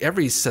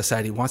 Every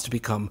society wants to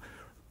become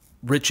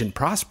rich and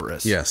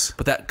prosperous. Yes.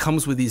 But that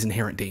comes with these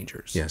inherent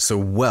dangers. Yeah, so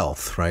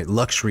wealth, right?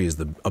 Luxury is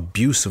the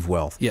abuse of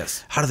wealth.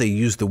 Yes. How do they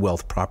use the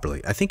wealth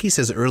properly? I think he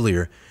says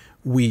earlier,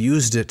 we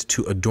used it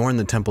to adorn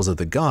the temples of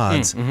the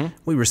gods.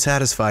 We were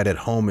satisfied at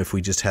home if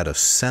we just had a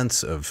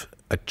sense of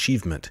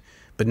achievement.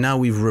 But now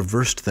we've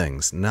reversed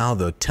things. Now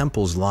the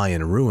temples lie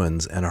in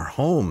ruins and our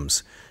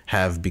homes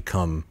have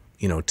become,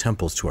 you know,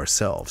 temples to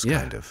ourselves,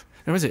 kind of.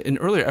 And was it in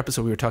an earlier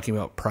episode we were talking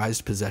about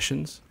prized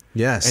possessions?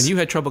 Yes. And you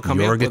had trouble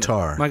coming Your up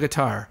guitar. with my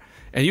guitar.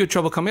 And you had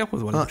trouble coming up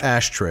with one.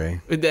 Ashtray.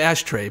 The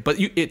ashtray. But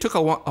it took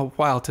a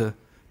while to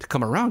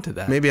come around to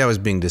that. Maybe I was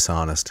being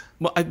dishonest.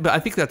 Well, but I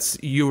think that's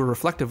you're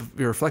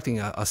reflecting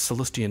a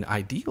Sallustian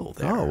ideal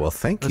there. Oh, well,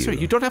 thank That's you. right.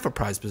 You don't have a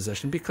prized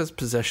possession because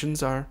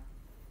possessions are,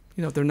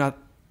 you know, they're not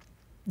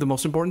the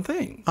most important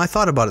thing. I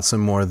thought about it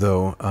some more,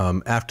 though,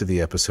 after the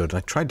episode.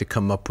 I tried to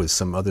come up with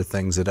some other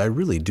things that I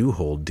really do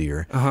hold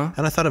dear.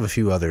 And I thought of a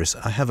few others.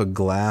 I have a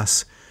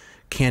glass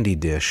candy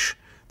dish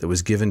that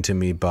was given to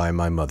me by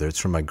my mother. It's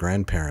from my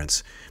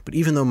grandparents. But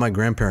even though my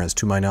grandparents,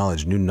 to my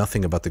knowledge, knew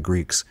nothing about the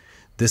Greeks,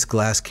 this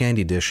glass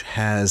candy dish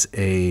has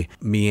a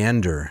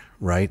meander,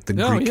 right? The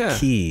Greek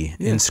key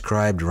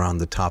inscribed around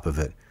the top of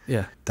it.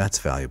 Yeah. That's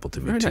valuable to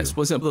me, Very too. nice.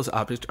 Well, some of those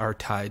objects are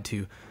tied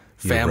to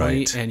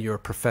family and your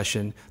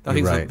profession. I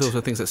think those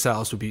are things that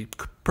Sallust would be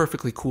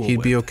perfectly cool with.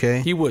 He'd be okay?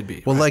 He would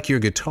be. Well, like your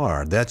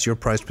guitar, that's your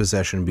prized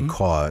possession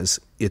because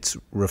it's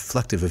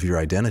reflective of your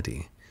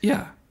identity.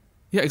 Yeah.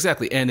 Yeah,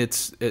 exactly. And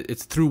it's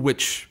through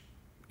which,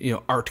 you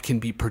know, art can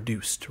be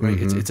produced, right?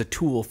 It's a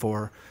tool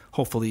for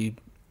hopefully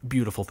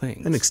beautiful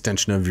things. An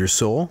extension of your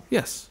soul?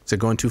 Yes. Is it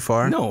going too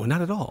far? No,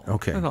 not at all.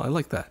 Okay. Not at all. I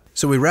like that.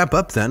 So we wrap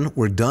up then.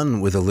 We're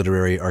done with the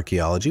literary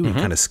archaeology. We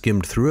kind of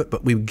skimmed through it,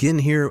 but we begin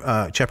here,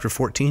 chapter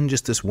 14,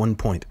 just this one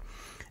point.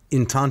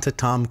 In tanta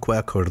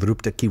tamque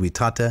corrupta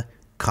civitate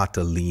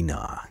Catilina.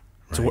 Right?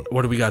 So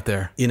what do we got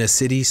there? In a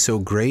city so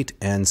great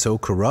and so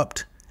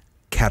corrupt,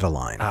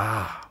 Catiline.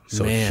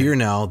 So Man. here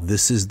now,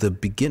 this is the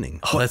beginning.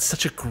 Oh, that's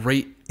such a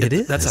great... It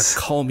is. That's a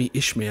Call Me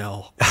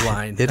Ishmael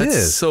line. It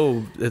is.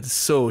 It's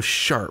so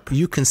sharp.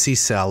 You can see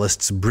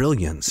Sallust's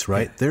brilliance,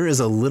 right? Yeah. There is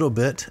a little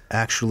bit,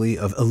 actually,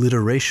 of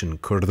alliteration.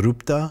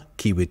 Corrupta,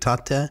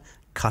 civitate,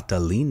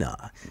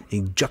 Catilina.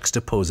 He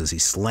juxtaposes, he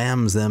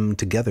slams them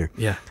together.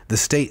 Yeah. The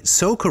state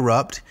so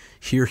corrupt,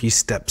 here he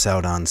steps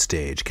out on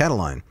stage.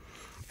 Catiline.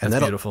 And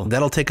That's beautiful.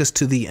 That'll take us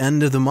to the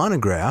end of the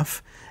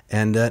monograph.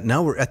 And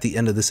now we're at the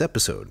end of this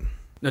episode.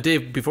 Now,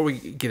 Dave, before we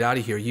get out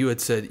of here, you had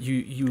said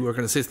you were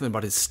going to say something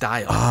about his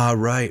style. Ah,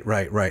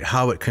 right.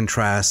 How it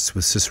contrasts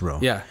with Cicero.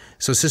 Yeah.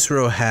 So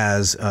Cicero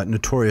has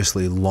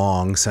notoriously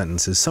long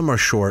sentences. Some are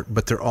short,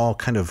 but they're all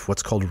kind of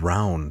what's called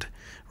round,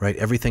 right?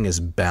 Everything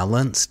is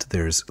balanced.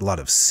 There's a lot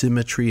of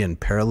symmetry and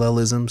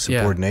parallelism,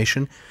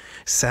 subordination.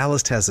 Yeah.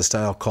 Sallust has a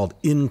style called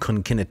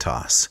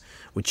inconcinitas,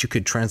 which you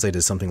could translate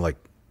as something like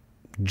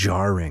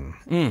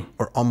jarring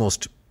or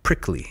almost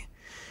prickly.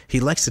 He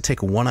likes to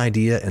take one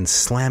idea and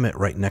slam it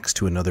right next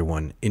to another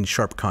one in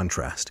sharp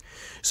contrast.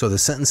 So the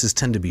sentences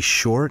tend to be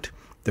short.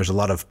 There's a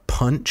lot of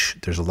punch.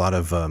 There's a lot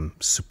of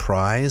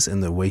surprise in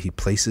the way he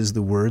places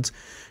the words.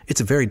 It's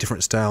a very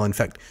different style. In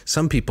fact,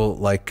 some people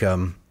like,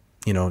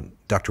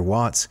 Dr.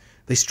 Watts,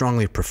 they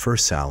strongly prefer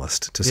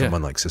Sallust to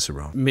someone like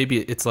Cicero. Maybe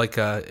it's like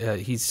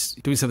he's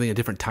doing something in a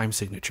different time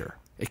signature.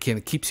 It kind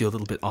of keeps you a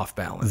little bit off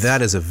balance.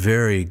 That is a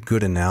very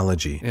good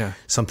analogy. Yeah.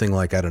 Something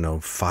like,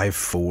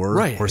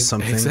 5/4 or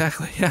something.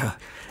 Exactly, yeah.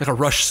 Like a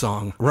Rush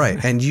song.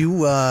 Right. And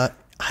you, I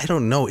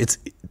don't know.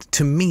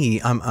 To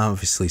me, I'm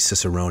obviously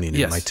Ciceronian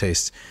in my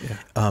taste.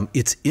 Yeah.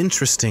 It's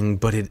interesting,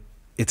 but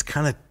it's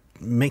kind of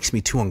makes me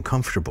too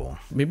uncomfortable.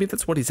 Maybe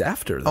that's what he's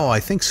after, though. Oh, I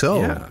think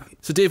so. Yeah.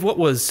 So, Dave, what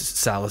was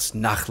Sallust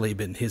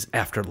Nachleben, his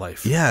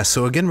afterlife? Yeah,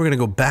 so again, we're going to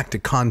go back to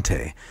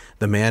Conte,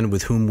 the man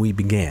with whom we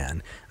began.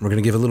 And we're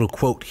going to give a little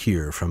quote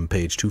here from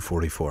page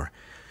 244.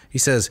 He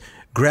says,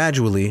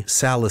 "Gradually,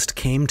 Sallust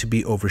came to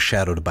be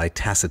overshadowed by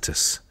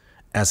Tacitus.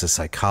 As a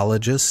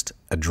psychologist,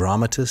 a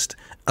dramatist,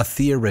 a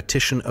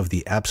theoretician of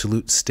the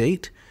absolute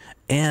state,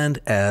 and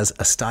as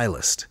a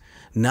stylist.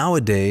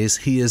 Nowadays,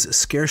 he is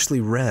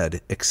scarcely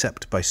read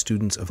except by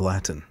students of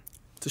Latin."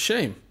 It's a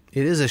shame.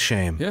 It is a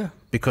shame. Yeah.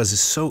 Because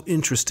it's so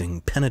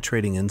interesting,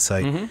 penetrating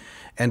insight.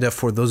 And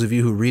for those of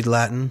you who read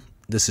Latin,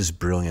 this is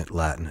brilliant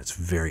Latin. It's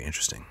very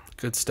interesting.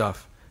 Good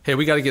stuff. Hey,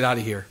 we got to get out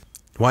of here.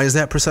 Why is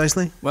that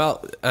precisely?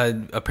 Well,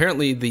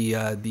 apparently the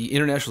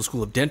International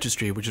School of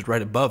Dentistry, which is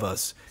right above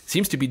us,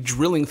 seems to be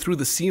drilling through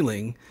the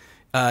ceiling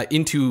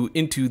into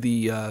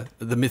the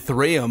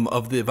Mithraeum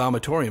of the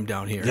vomitorium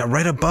down here. Yeah,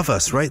 right above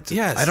us, right?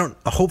 Yes.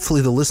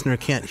 Hopefully the listener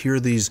can't hear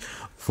these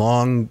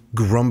long,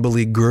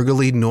 grumbly,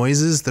 gurgly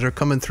noises that are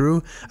coming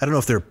through. I don't know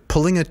if they're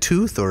pulling a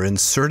tooth or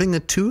inserting a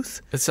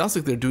tooth. It sounds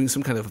like they're doing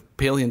some kind of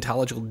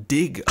paleontological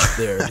dig up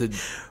there.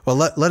 Well,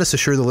 let us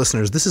assure the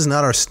listeners, this is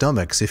not our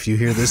stomachs. If you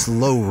hear this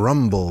low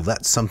rumble,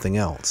 that's something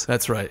else.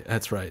 That's right.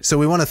 That's right. So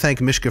we want to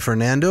thank Mishka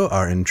Fernando,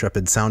 our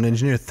intrepid sound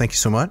engineer. Thank you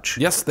so much.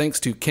 Yes,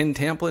 thanks to Ken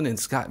Tamplin and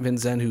Scott Van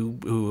Zen,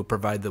 who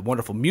provide the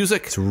wonderful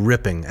music. It's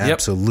ripping,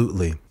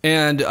 absolutely.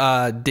 And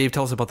Dave,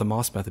 tell us about the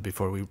Moss method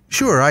before we...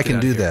 Sure, I can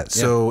do that.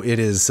 So it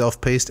is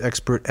self-paced,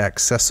 expert,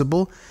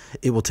 accessible.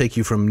 It will take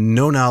you from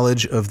no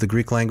knowledge of the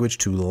Greek language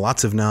to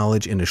lots of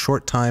knowledge in a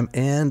short time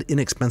and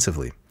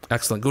inexpensively.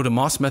 Excellent. Go to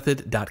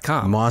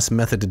mossmethod.com.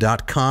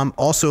 Mossmethod.com.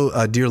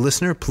 Also, dear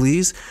listener,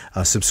 please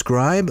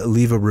subscribe,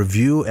 leave a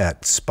review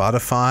at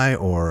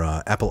Spotify or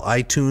Apple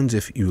iTunes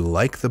if you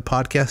like the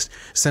podcast.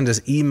 Send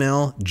us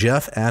email,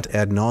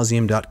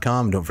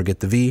 jeff@adnauseam.com. Don't forget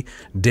the V.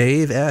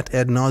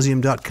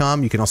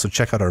 Dave@adnauseam.com. You can also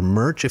check out our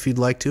merch if you'd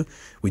like to.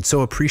 We'd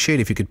so appreciate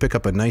if you could pick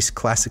up a nice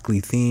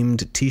classically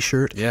themed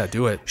t-shirt. Yeah,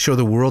 do it. Show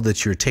the world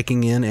that you're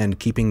taking in and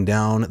keeping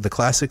down the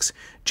classics.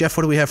 Jeff,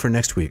 what do we have for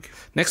next week?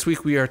 Next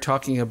week we are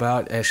talking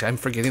about, actually, I'm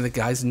forgetting the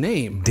guy's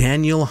name.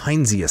 Daniel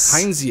Heinsius.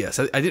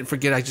 Heinsius. I didn't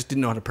forget, I just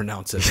didn't know how to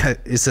pronounce it. Yeah,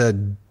 it's a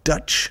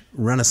Dutch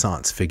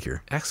Renaissance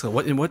figure.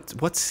 Excellent.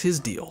 What's his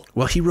deal?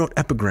 Well, he wrote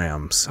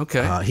epigrams.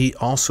 Okay. He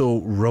also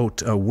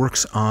wrote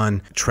works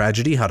on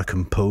tragedy, how to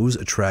compose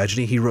a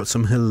tragedy. He wrote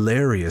some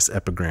hilarious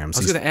epigrams. I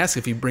was going to ask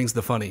if he brings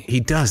the funny. He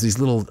does, these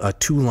little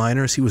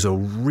two-liners. He was a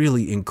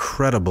really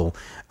incredible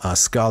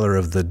scholar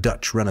of the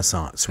Dutch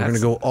Renaissance. We're going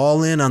to go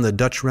all in on the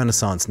Dutch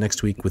Renaissance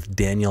next week with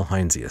Daniel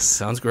Heinsius.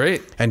 Sounds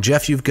great. And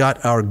Jeff, you've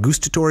got our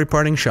gustatory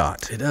parting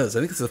shot. It does. I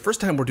think it's the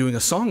first time we're doing a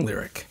song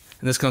lyric.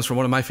 And this comes from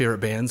one of my favorite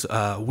bands,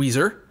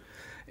 Weezer.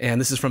 And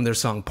this is from their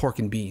song Pork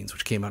and Beans,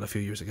 which came out a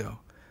few years ago.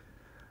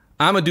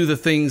 I'ma do the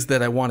things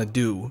that I want to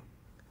do.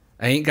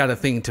 I ain't got a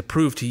thing to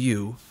prove to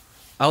you.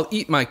 I'll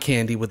eat my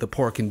candy with the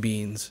pork and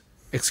beans.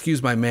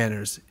 Excuse my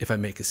manners if I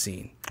make a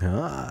scene.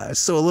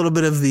 So a little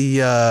bit of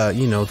the,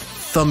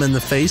 thumb in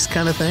the face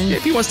kind of thing. Yeah,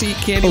 if he wants to eat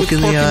candy Poke with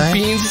in pork the and eye.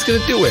 beans, he's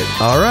going to do it.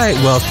 All right.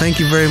 Well,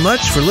 thank you very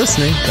much for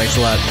listening. Thanks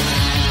a lot.